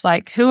 is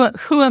like,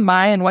 who am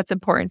I and what's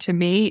important to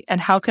me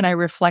and how can I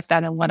reflect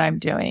that in what I'm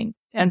doing?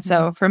 And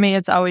so for me,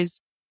 it's always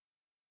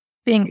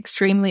being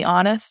extremely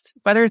honest,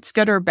 whether it's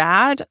good or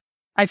bad.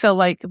 I feel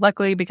like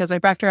luckily, because my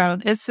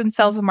background is in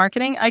sales and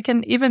marketing, I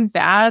can, even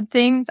bad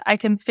things, I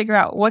can figure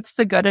out what's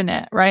the good in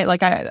it, right?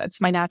 Like it's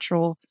my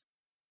natural,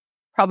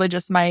 probably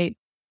just my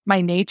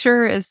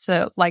nature is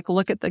to like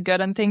look at the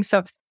good in things.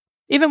 So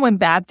even when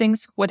bad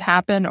things would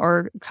happen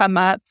or come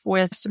up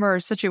with a customer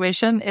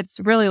situation, it's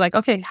really like,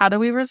 okay, how do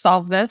we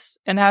resolve this?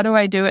 And how do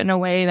I do it in a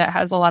way that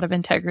has a lot of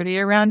integrity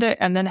around it?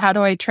 And then how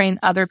do I train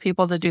other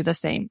people to do the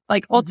same?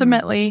 Like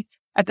ultimately,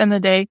 at the end of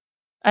the day,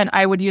 and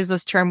I would use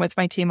this term with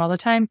my team all the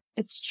time,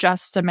 it's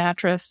just a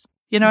mattress.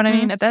 You know what I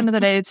mean? At the end of the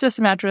day, it's just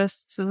a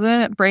mattress. So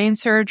isn't it brain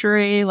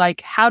surgery?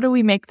 Like, how do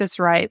we make this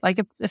right? Like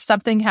if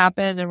something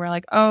happened and we're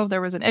like, oh, there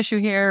was an issue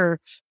here, or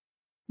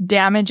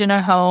damage in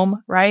a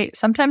home, right?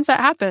 Sometimes that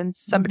happens.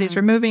 Somebody's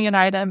removing an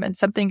item and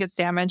something gets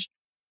damaged.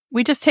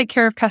 We just take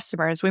care of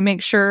customers. We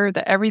make sure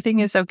that everything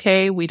is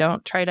okay. We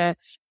just try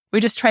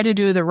to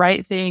do the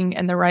right thing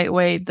in the right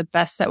way, the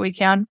best that we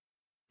can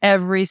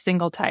every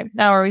single time.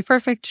 Now, are we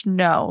perfect?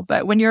 No.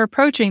 But when you're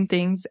approaching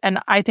things, and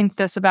I think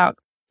this about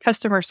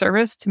customer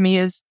service to me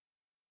is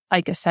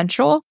like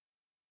essential.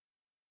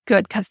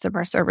 Good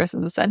customer service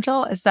is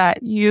essential, is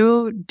that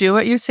you do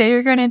what you say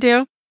you're going to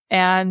do.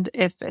 And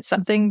if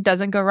something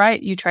doesn't go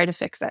right, you try to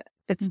fix it.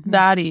 It's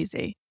that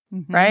easy,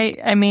 right?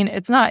 I mean,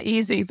 it's not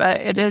easy, but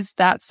it is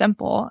that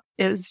simple,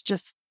 is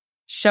just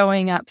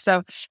showing up.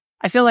 So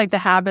I feel like the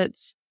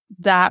habits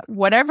that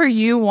whatever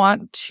you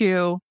want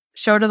to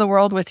show to the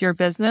world with your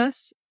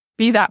business,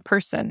 be that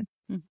person.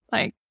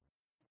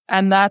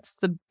 And that's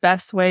the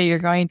best way you're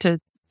going to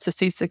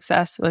see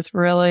success, with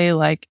really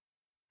like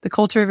the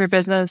culture of your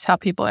business, how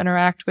people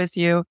interact with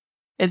you,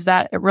 is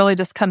that it really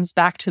just comes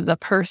back to the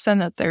person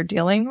that they're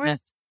dealing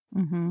with.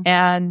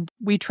 And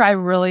we try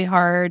really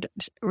hard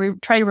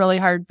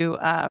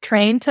to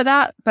train to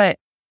that, but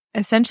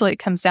essentially it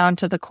comes down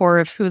to the core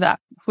of who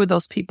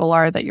those people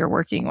are that you're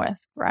working with,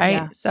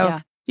 right?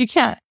 You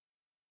can't,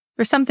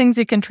 there's some things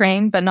you can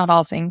train, but not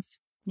all things.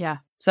 Yeah.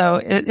 So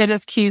it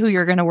is key who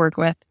you're going to work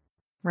with.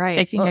 Right.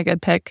 Making a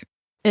good pick.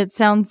 It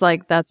sounds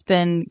like that's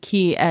been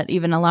key at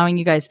even allowing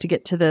you guys to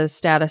get to the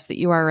status that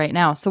you are right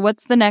now. So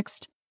what's the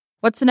next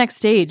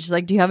stage?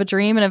 Like, do you have a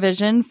dream and a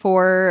vision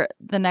for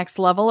the next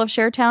level of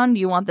Sharetown? Do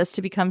you want this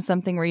to become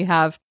something where you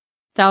have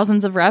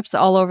thousands of reps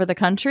all over the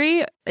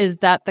country? Is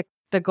that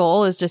the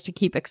goal, is just to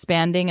keep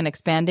expanding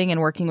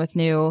and working with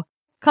new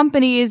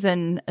companies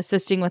and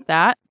assisting with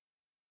that?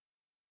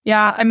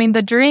 Yeah. I mean,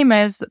 the dream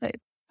is,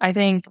 I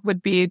think,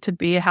 would be to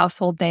be a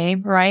household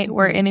name, right?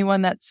 Where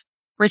anyone that's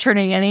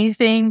returning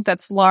anything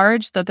that's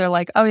large, that they're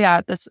like, oh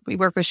yeah, we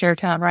work with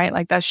Sharetown, right?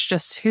 Like that's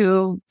just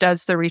who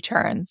does the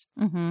returns.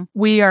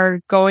 We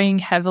are going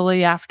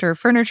heavily after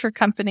furniture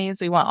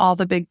companies. We want all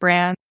the big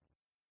brands,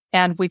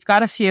 and we've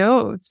got a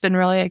few. It's been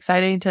really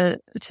exciting to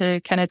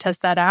kind of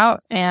test that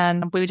out,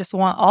 and we just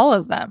want all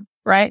of them,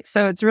 right?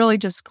 So it's really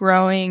just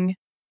growing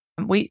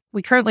We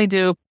currently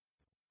do,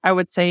 I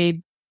would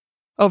say,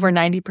 over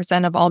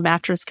 90% of all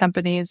mattress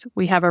companies.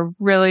 We have a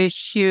really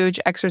huge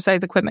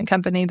exercise equipment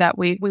company that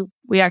we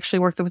actually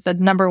work with the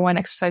number one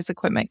exercise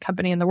equipment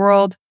company in the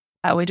world.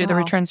 We do the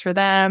returns for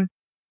them.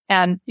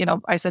 And,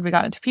 I said we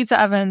got into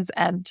pizza ovens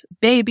and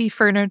baby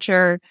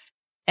furniture,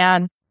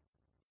 and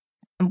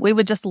we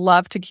would just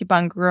love to keep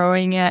on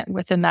growing it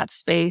within that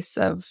space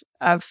of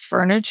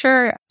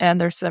furniture.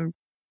 And there's some,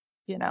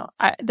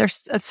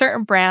 there's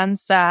certain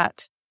brands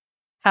that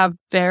have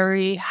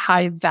very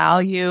high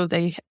value.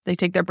 They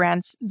take their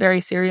brands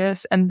very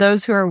serious, and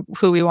those who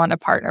we want to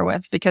partner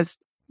with, because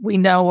we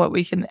know what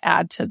we can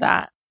add to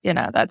that.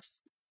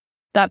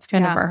 That's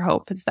kind of our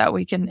hope, is that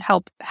we can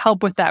help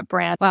with that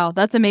brand. Wow,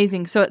 that's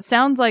amazing. So it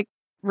sounds like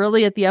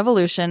really at the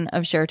evolution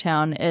of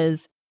Sharetown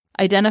is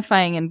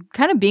identifying and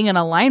kind of being in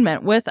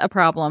alignment with a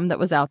problem that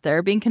was out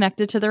there, being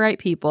connected to the right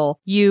people.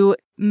 You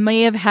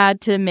may have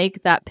had to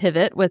make that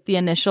pivot with the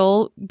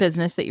initial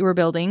business that you were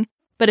building,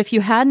 but if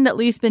you hadn't at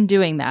least been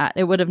doing that,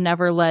 it would have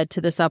never led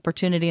to this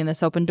opportunity and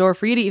this open door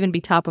for you to even be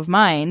top of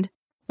mind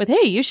with,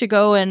 hey, you should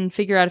go and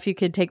figure out if you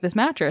could take this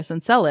mattress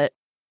and sell it.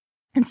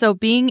 And so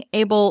being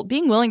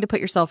willing to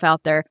put yourself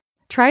out there,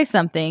 try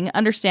something,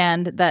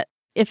 understand that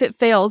if it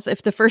fails,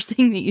 if the first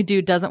thing that you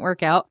do doesn't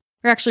work out,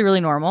 you're actually really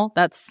normal.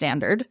 That's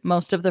standard.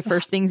 Most of the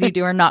first things you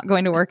do are not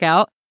going to work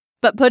out.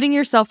 But putting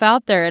yourself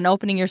out there and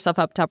opening yourself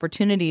up to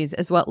opportunities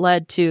is what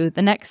led to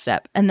the next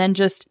step. And then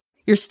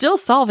you're still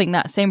solving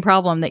that same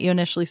problem that you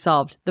initially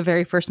solved, the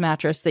very first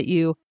mattress that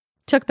you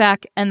took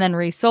back and then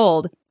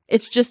resold.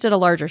 It's just at a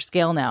larger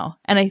scale now.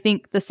 And I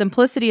think the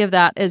simplicity of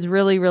that is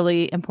really,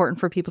 really important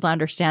for people to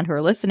understand who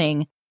are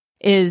listening,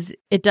 is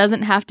it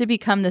doesn't have to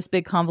become this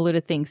big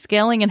convoluted thing.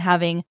 Scaling and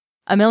having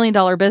 $1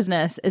 million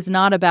business is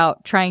not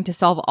about trying to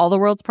solve all the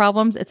world's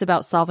problems. It's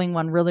about solving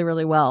one really,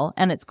 really well.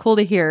 And it's cool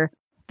to hear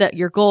that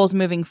your goals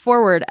moving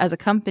forward as a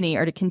company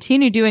are to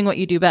continue doing what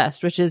you do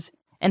best, which is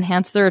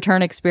enhance the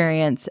return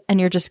experience. And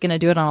you're just going to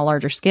do it on a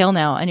larger scale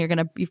now. And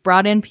you've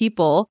brought in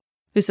people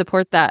who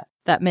support that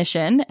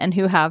mission and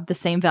who have the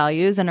same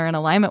values and are in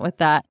alignment with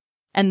that.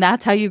 And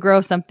that's how you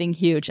grow something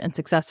huge and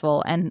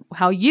successful, and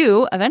how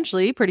you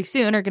eventually pretty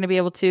soon are going to be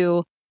able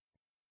to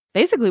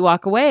basically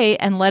walk away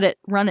and let it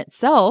run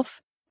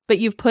itself, but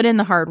you've put in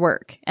the hard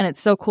work. And it's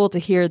so cool to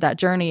hear that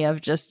journey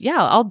of just,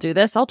 I'll do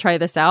this. I'll try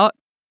this out,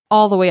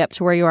 all the way up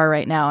to where you are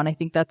right now. And I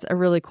think that's a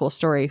really cool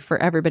story for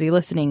everybody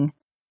listening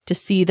to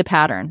see the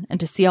pattern and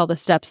to see all the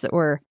steps that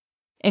were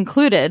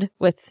included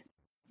with,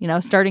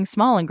 starting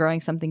small and growing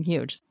something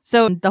huge.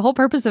 So the whole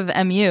purpose of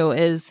MU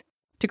is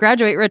to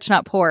graduate rich,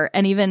 not poor,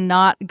 and even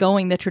not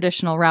going the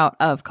traditional route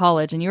of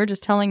college. And you were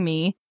just telling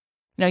me,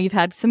 you've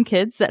had some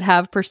kids that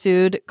have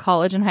pursued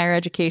college and higher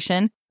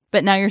education,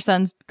 but now your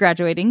son's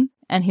graduating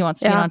and he wants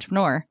to be an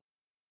entrepreneur.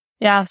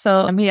 Yeah.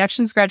 So he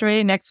actually is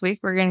graduating next week.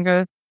 We're going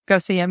to go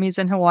see him. He's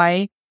in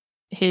Hawaii.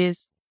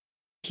 He's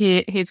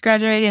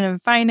graduating in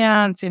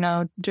finance,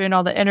 doing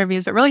all the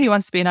interviews, but really he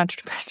wants to be an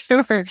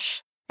entrepreneur.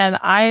 And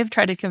I've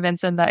tried to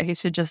convince him that he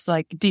should just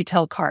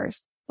detail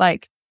cars.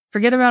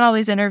 Forget about all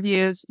these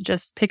interviews,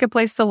 just pick a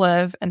place to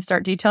live and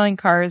start detailing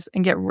cars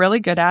and get really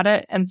good at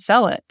it and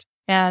sell it.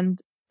 And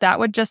that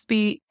would just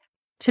be,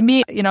 to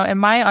me, in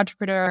my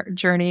entrepreneur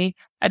journey,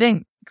 I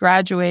didn't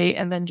graduate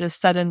and then just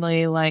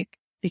suddenly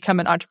become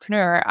an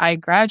entrepreneur. I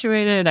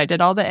graduated, I did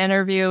all the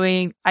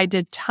interviewing, I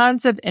did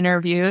tons of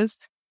interviews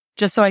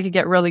just so I could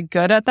get really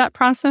good at that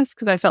process,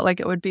 because I felt like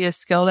it would be a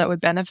skill that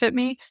would benefit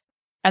me.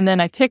 And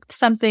then I picked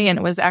something, and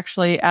it was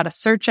actually at a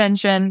search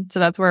engine. So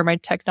that's where my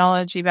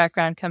technology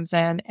background comes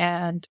in,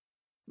 and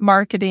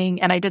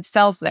marketing. And I did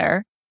sales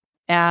there,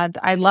 and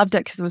I loved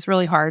it because it was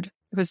really hard.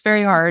 It was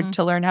very hard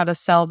to learn how to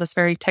sell this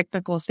very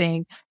technical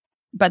thing.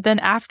 But then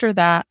after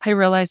that, I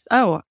realized,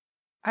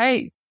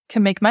 I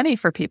can make money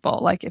for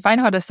people. If I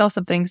know how to sell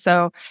something.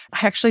 So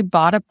I actually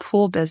bought a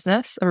pool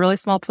business, a really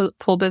small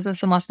pool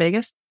business in Las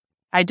Vegas.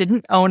 I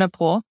didn't own a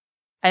pool.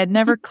 I had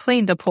never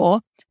cleaned a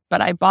pool,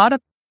 but I bought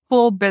a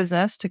pool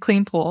business to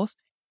clean pools,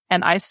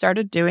 and I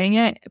started doing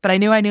it, but I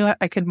knew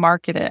I could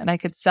market it and I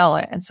could sell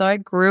it. And so I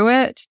grew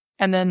it,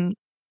 and then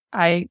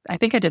I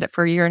think I did it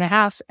for 1.5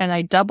 years, and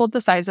I doubled the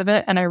size of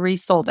it and I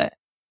resold it.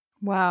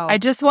 Wow. I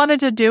just wanted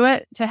to do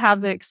it to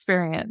have the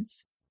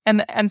experience.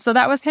 And so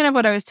that was kind of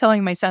what I was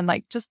telling my son,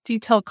 just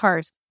detail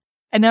cars.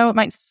 I know it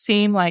might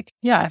seem I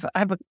have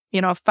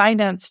a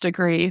finance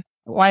degree.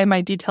 Why am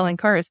I detailing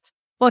cars?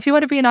 Well, if you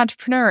want to be an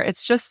entrepreneur,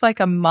 it's just like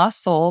a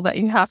muscle that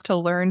you have to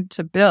learn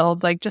to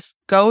build. Just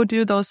go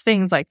do those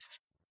things,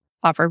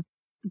 offer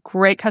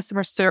great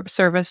customer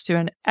service, do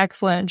an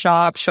excellent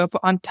job, show up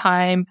on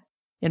time,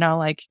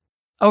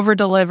 over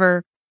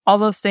deliver, all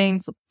those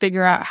things,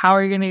 figure out how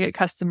are you going to get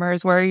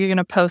customers, where are you going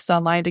to post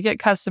online to get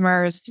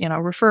customers,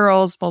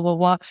 referrals, blah, blah,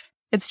 blah.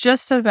 It's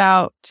just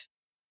about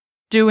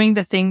doing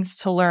the things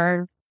to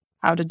learn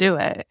how to do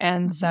it.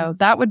 And so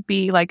that would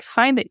be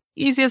find the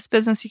easiest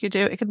business you could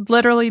do. It could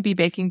literally be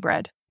baking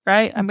bread,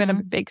 right? I'm going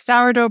to bake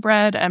sourdough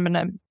bread. I'm going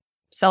to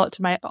sell it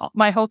to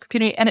my whole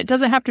community. And it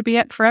doesn't have to be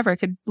it forever. It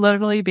could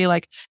literally be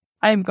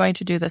I'm going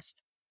to do this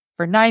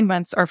for 9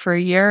 months or for a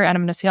year, and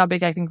I'm going to see how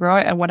big I can grow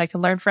it and what I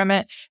can learn from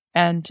it.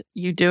 And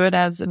you do it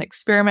as an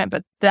experiment.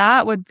 But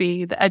that would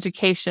be the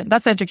education.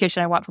 That's the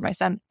education I want for my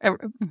son.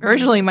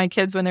 Originally, my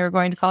kids, when they were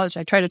going to college,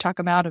 I tried to talk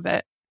them out of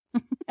it.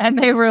 And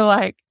they were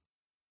like,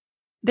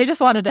 they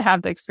just wanted to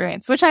have the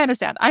experience, which I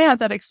understand. I had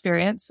that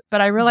experience, but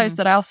I realized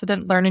that I also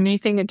didn't learn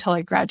anything until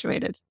I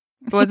graduated.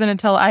 It wasn't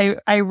until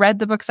I read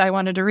the books I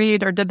wanted to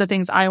read or did the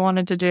things I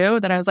wanted to do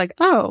that I was like,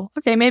 oh,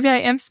 okay, maybe I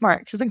am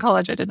smart. Because in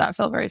college, I did not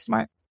feel very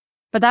smart.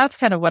 But that's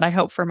kind of what I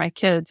hope for my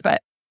kids.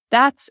 But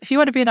that's, if you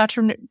want to be an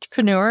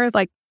entrepreneur,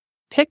 like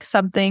pick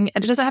something,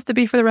 and it doesn't have to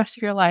be for the rest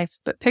of your life,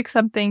 but pick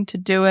something to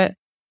do it.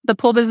 The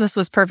pool business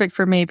was perfect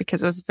for me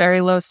because it was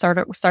very low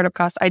startup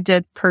cost. I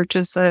did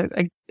purchase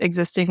a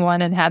existing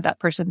one and had that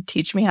person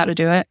teach me how to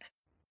do it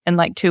in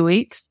like 2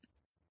 weeks.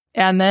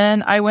 And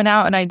then I went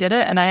out and I did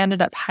it, and I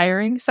ended up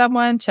hiring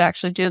someone to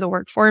actually do the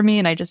work for me.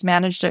 And I just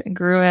managed it and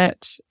grew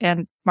it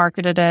and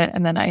marketed it.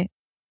 And then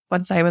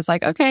once I was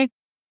like, okay,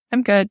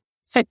 I'm good,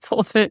 I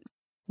sold it.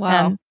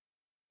 Wow. And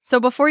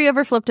so before you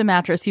ever flipped a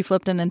mattress, you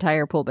flipped an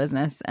entire pool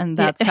business. And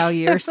that's how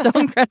you're so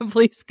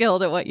incredibly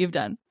skilled at what you've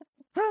done.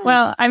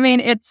 Well, I mean,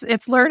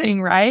 it's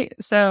learning, right?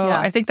 So Yeah.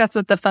 I think that's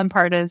what the fun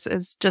part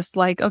is just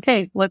like,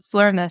 okay, let's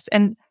learn this.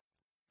 And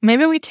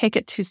maybe we take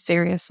it too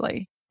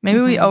seriously.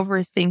 Maybe we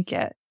overthink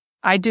it.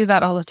 I do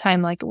that all the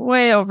time, like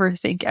way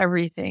overthink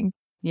everything.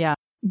 Yeah.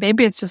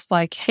 Maybe it's just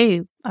like,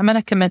 hey, I'm going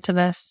to commit to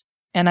this,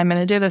 and I'm going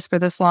to do this for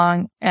this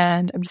long,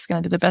 and I'm just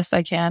going to do the best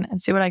I can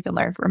and see what I can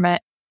learn from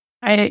it.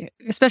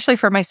 Especially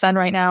for my son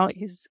right now,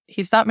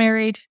 he's not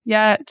married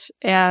yet,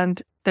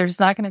 and there's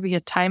not going to be a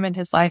time in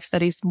his life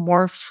that he's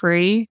more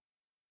free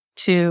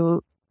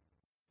to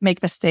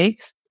make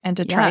mistakes and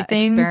to try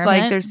things.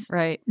 Like there's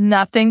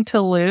nothing to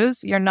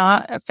lose.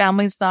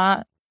 Family's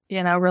not,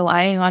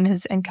 relying on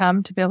his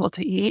income to be able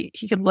to eat.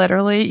 He could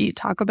literally eat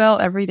Taco Bell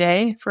every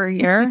day for a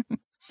year.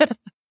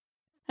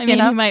 I mean,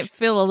 you might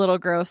feel a little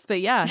gross,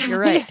 but yeah, you're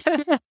right.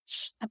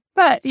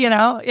 But,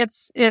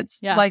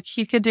 it's like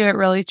he could do it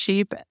really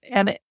cheap.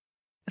 And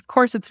of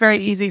course, it's very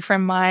easy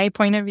from my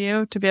point of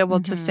view to be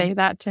able to say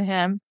that to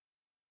him.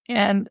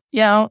 And,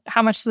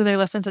 how much do they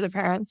listen to the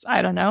parents?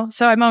 I don't know.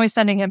 So I'm always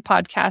sending him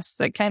podcasts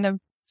that kind of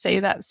say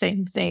that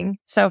same thing.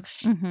 So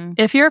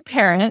if you're a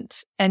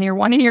parent and you're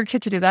wanting your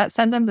kid to do that,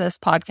 send them this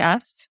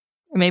podcast.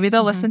 Maybe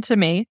they'll listen to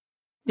me,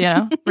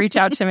 reach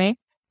out to me.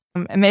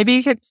 And maybe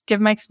you could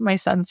give my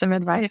son some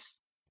advice.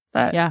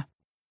 But yeah,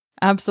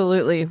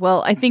 absolutely.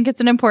 Well, I think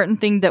it's an important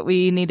thing that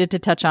we needed to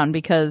touch on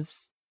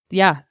because,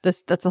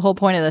 that's the whole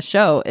point of the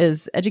show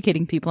is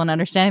educating people and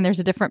understanding there's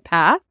a different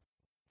path.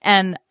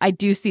 And I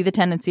do see the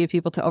tendency of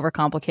people to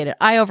overcomplicate it.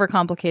 I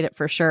overcomplicate it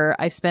for sure.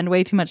 I spend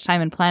way too much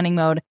time in planning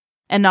mode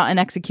and not in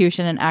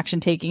execution and action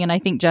taking. And I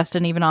think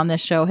Justin, even on this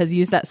show, has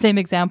used that same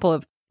example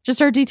of just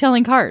start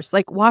detailing cars,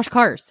 like wash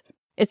cars.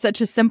 It's such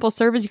a simple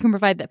service you can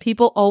provide that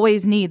people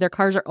always need. Their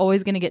cars are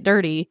always going to get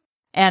dirty.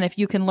 And if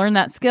you can learn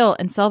that skill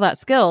and sell that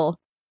skill,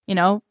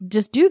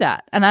 just do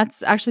that. And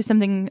that's actually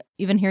something,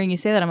 even hearing you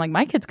say that, I'm like,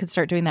 my kids could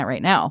start doing that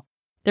right now.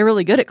 They're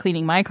really good at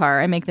cleaning my car.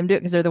 I make them do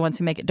it because they're the ones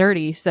who make it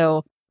dirty.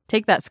 So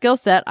take that skill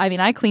set. I mean,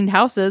 I cleaned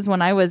houses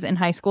when I was in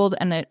high school,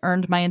 and it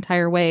earned my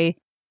entire way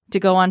to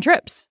go on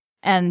trips.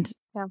 And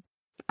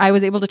I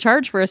was able to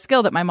charge for a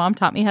skill that my mom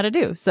taught me how to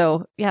do.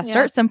 So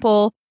start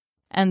simple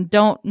and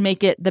don't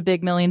make it the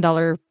big $1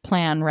 million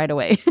plan right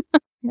away.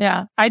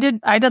 Yeah. I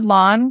did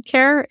lawn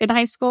care in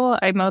high school.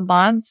 I mowed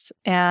lawns,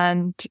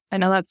 and I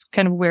know that's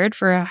kind of weird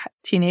for a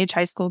teenage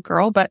high school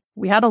girl, but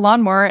we had a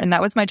lawnmower, and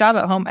that was my job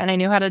at home, and I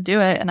knew how to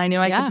do it, and I knew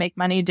I could make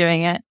money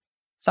doing it.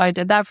 So I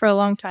did that for a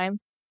long time.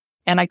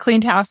 And I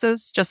cleaned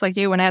houses just like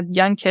you when I had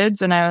young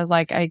kids, and I was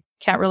like, I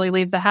can't really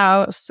leave the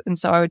house. And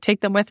so I would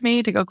take them with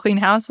me to go clean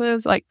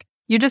houses. Like,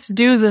 you just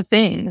do the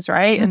things,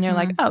 right? And you're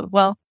like, oh,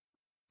 well,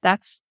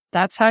 that's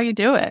how you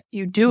do it.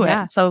 You do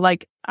it. So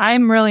like,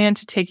 I'm really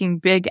into taking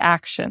big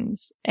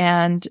actions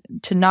and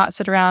to not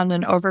sit around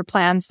and over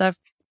plan stuff.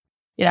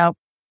 To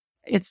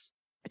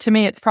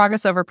me, it's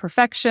progress over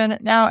perfection.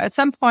 Now, at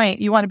some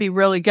point, you want to be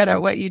really good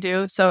at what you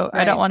do. So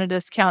I don't want to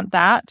discount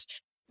that,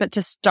 but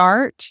to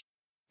start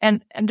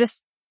and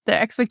just the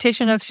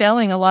expectation of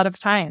failing a lot of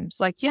times.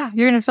 Like, you're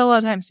going to fail a lot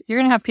of times. You're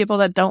going to have people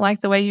that don't like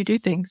the way you do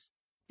things.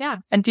 Yeah.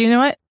 And do you know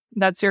what?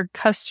 That's your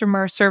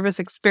customer service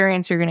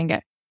experience you're going to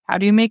get. How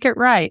do you make it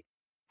right?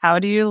 How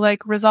do you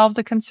resolve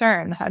the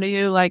concern? How do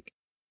you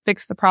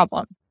fix the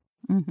problem?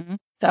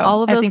 So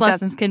all of those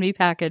lessons can be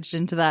packaged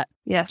into that.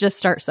 Yes. Just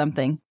start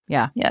something.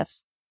 Yeah.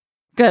 Yes.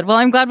 Good. Well,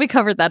 I'm glad we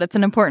covered that. It's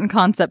an important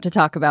concept to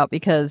talk about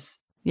because,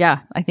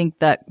 I think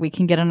that we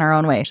can get in our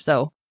own way.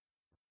 So,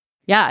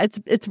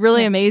 it's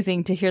really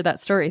amazing to hear that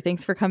story.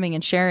 Thanks for coming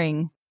and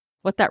sharing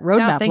what that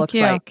roadmap looks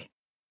like.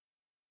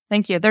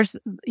 Thank you. There's,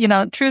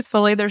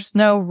 truthfully, there's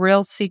no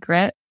real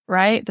secret,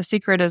 right? The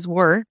secret is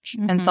work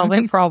and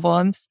solving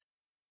problems.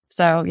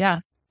 So,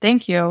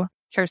 thank you,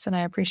 Kirsten.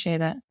 I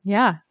appreciate it.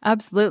 Yeah,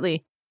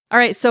 absolutely. All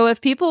right. So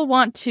if people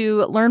want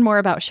to learn more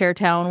about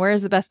Sharetown, where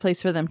is the best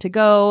place for them to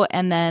go?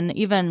 And then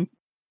even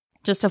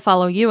just to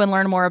follow you and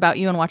learn more about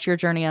you and watch your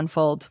journey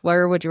unfold,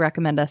 where would you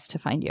recommend us to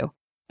find you?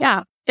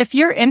 Yeah. If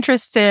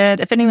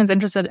anyone's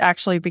interested in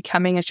actually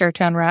becoming a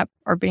Sharetown rep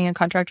or being a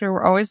contractor,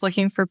 we're always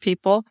looking for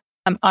people.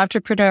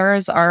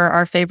 Entrepreneurs are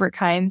our favorite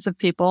kinds of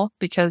people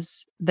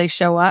because they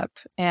show up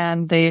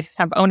and they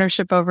have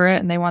ownership over it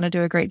and they want to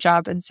do a great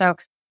job. And so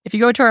if you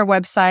go to our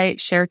website,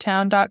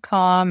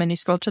 sharetown.com, and you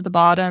scroll to the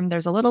bottom,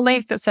 there's a little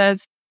link that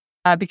says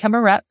become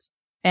a rep,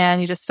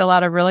 and you just fill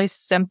out a really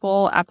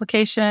simple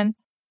application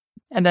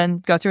and then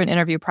go through an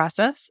interview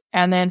process.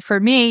 And then for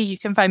me, you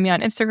can find me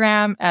on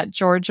Instagram at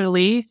Jorja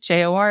Lee,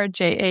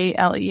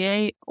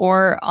 JorJalea,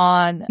 or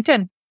on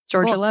LinkedIn,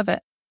 Jorja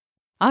Leavitt.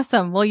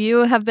 Awesome. Well, you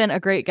have been a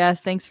great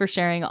guest. Thanks for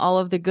sharing all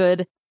of the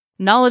good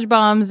knowledge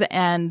bombs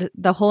and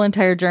the whole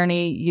entire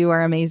journey. You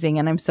are amazing,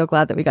 and I'm so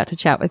glad that we got to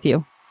chat with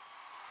you.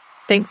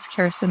 Thanks,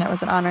 Kirsten. It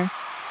was an honor.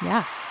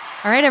 Yeah.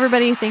 All right,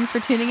 everybody. Thanks for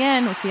tuning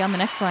in. We'll see you on the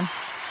next one.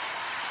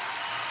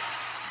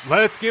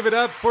 Let's give it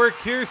up for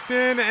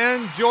Kirsten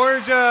and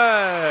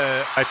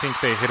Jorja. I think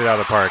they hit it out of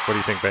the park. What do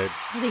you think, babe?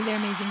 I think they're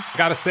amazing.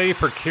 Gotta say,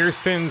 for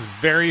Kirsten's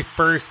very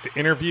first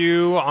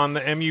interview on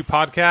the MU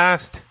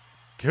podcast,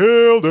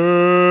 killed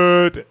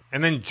it.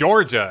 And then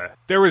Jorja,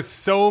 there was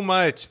so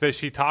much that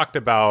she talked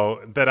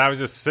about that I was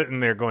just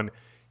sitting there going,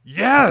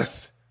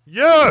 yes,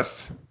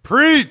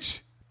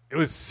 preach. It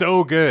was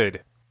so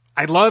good.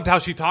 I loved how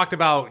she talked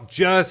about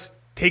just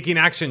taking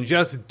action,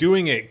 just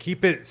doing it.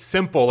 Keep it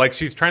simple. Like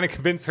she's trying to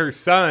convince her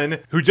son,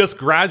 who just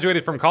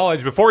graduated from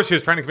college. Before, she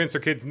was trying to convince her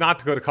kids not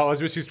to go to college,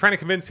 but she's trying to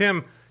convince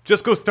him,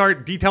 just go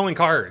start detailing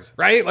cars,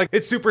 right? Like,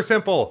 it's super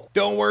simple.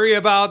 Don't worry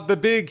about the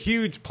big,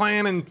 huge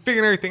plan and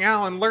figuring everything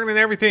out and learning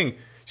everything.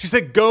 She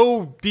said,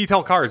 go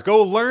detail cars.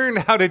 Go learn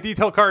how to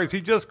detail cars.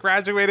 He just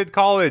graduated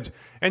college.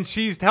 And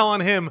she's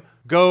telling him,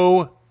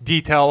 go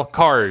detail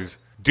cars.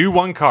 Do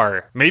one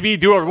car. Maybe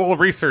do a little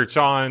research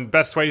on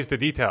best ways to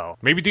detail.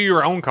 Maybe do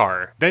your own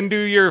car. Then do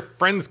your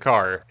friend's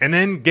car. And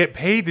then get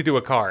paid to do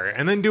a car.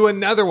 And then do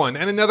another one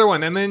and another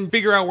one. And then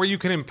figure out where you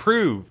can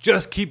improve.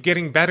 Just keep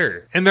getting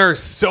better. And there are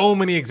so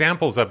many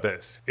examples of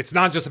this. It's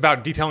not just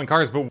about detailing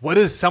cars, but what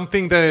is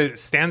something that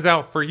stands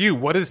out for you?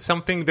 What is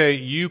something that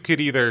you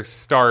could either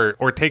start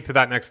or take to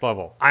that next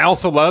level? I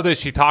also love that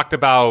she talked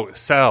about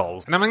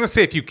sales. And I'm not going to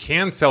say if you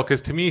can sell,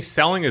 because to me,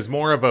 selling is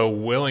more of a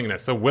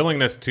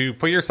willingness to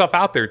put yourself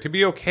out there, to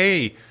be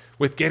okay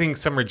with getting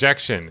some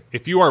rejection.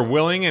 If you are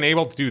willing and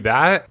able to do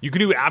that, you can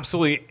do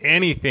absolutely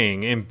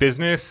anything in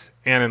business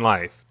and in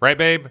life. Right,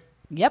 babe?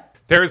 Yep.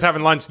 Tara's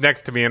having lunch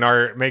next to me in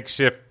our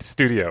makeshift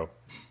studio.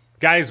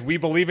 Guys, we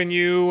believe in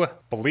you.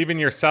 Believe in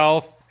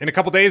yourself. In a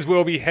couple days,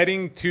 we'll be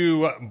heading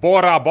to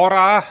Bora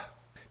Bora.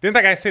 Didn't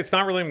that guy say it's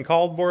not really even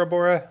called Bora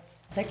Bora?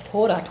 It's like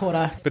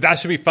Tora. But that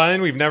should be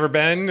fun. We've never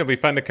been. It'll be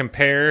fun to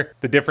compare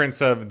the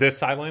difference of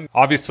this island.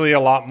 Obviously,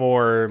 a lot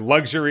more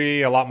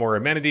luxury, a lot more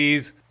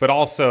amenities, but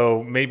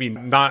also maybe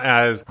not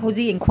as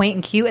cozy and quaint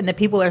and cute, and the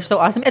people are so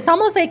awesome. It's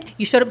almost like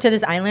you showed up to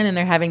this island and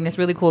they're having this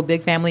really cool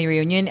big family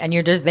reunion, and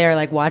you're just there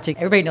like watching.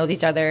 Everybody knows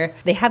each other.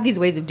 They have these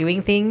ways of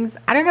doing things.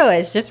 I don't know.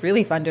 It's just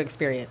really fun to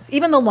experience.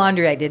 Even the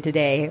laundry I did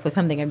today was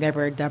something I've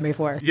never done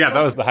before. Yeah,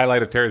 that was the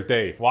highlight of Tara's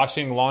day.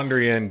 Washing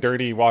laundry in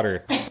dirty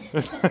water.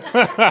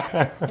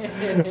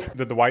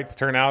 Did the whites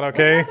turn out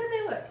okay?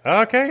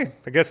 Okay.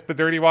 I guess the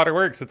dirty water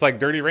works. It's like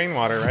dirty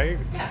rainwater, right?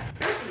 Yeah.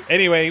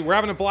 Anyway, we're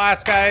having a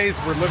blast, guys.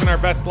 We're living our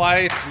best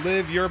life.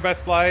 Live your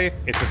best life.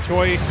 It's a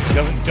choice. It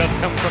doesn't just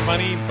come from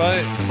money,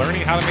 but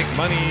learning how to make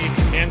money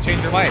can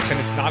change your life. And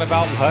it's not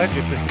about luck.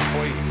 It's a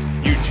choice.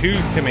 You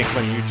choose to make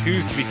money. You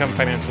choose to become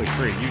financially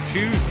free. You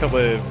choose to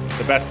live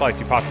the best life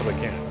you possibly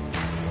can.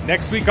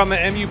 Next week on the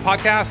MU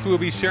podcast, we'll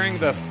be sharing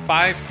the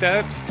 5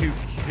 steps to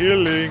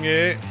killing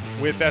it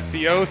with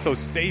SEO, so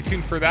stay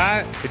tuned for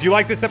that. If you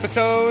like this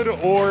episode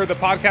or the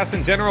podcast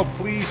in general,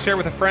 please share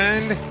with a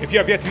friend. If you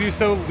have yet to do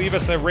so, leave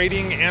us a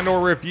rating and or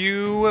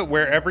review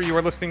wherever you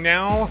are listening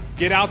now.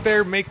 Get out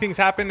there, make things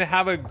happen,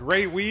 have a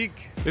great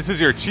week. This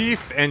is your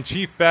Chief and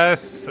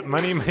Chiefess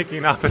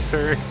Money-Making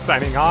Officer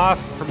signing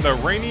off from the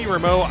rainy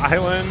remote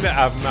island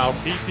of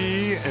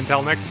Maupiti.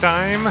 Until next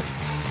time,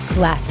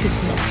 class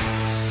dismissed.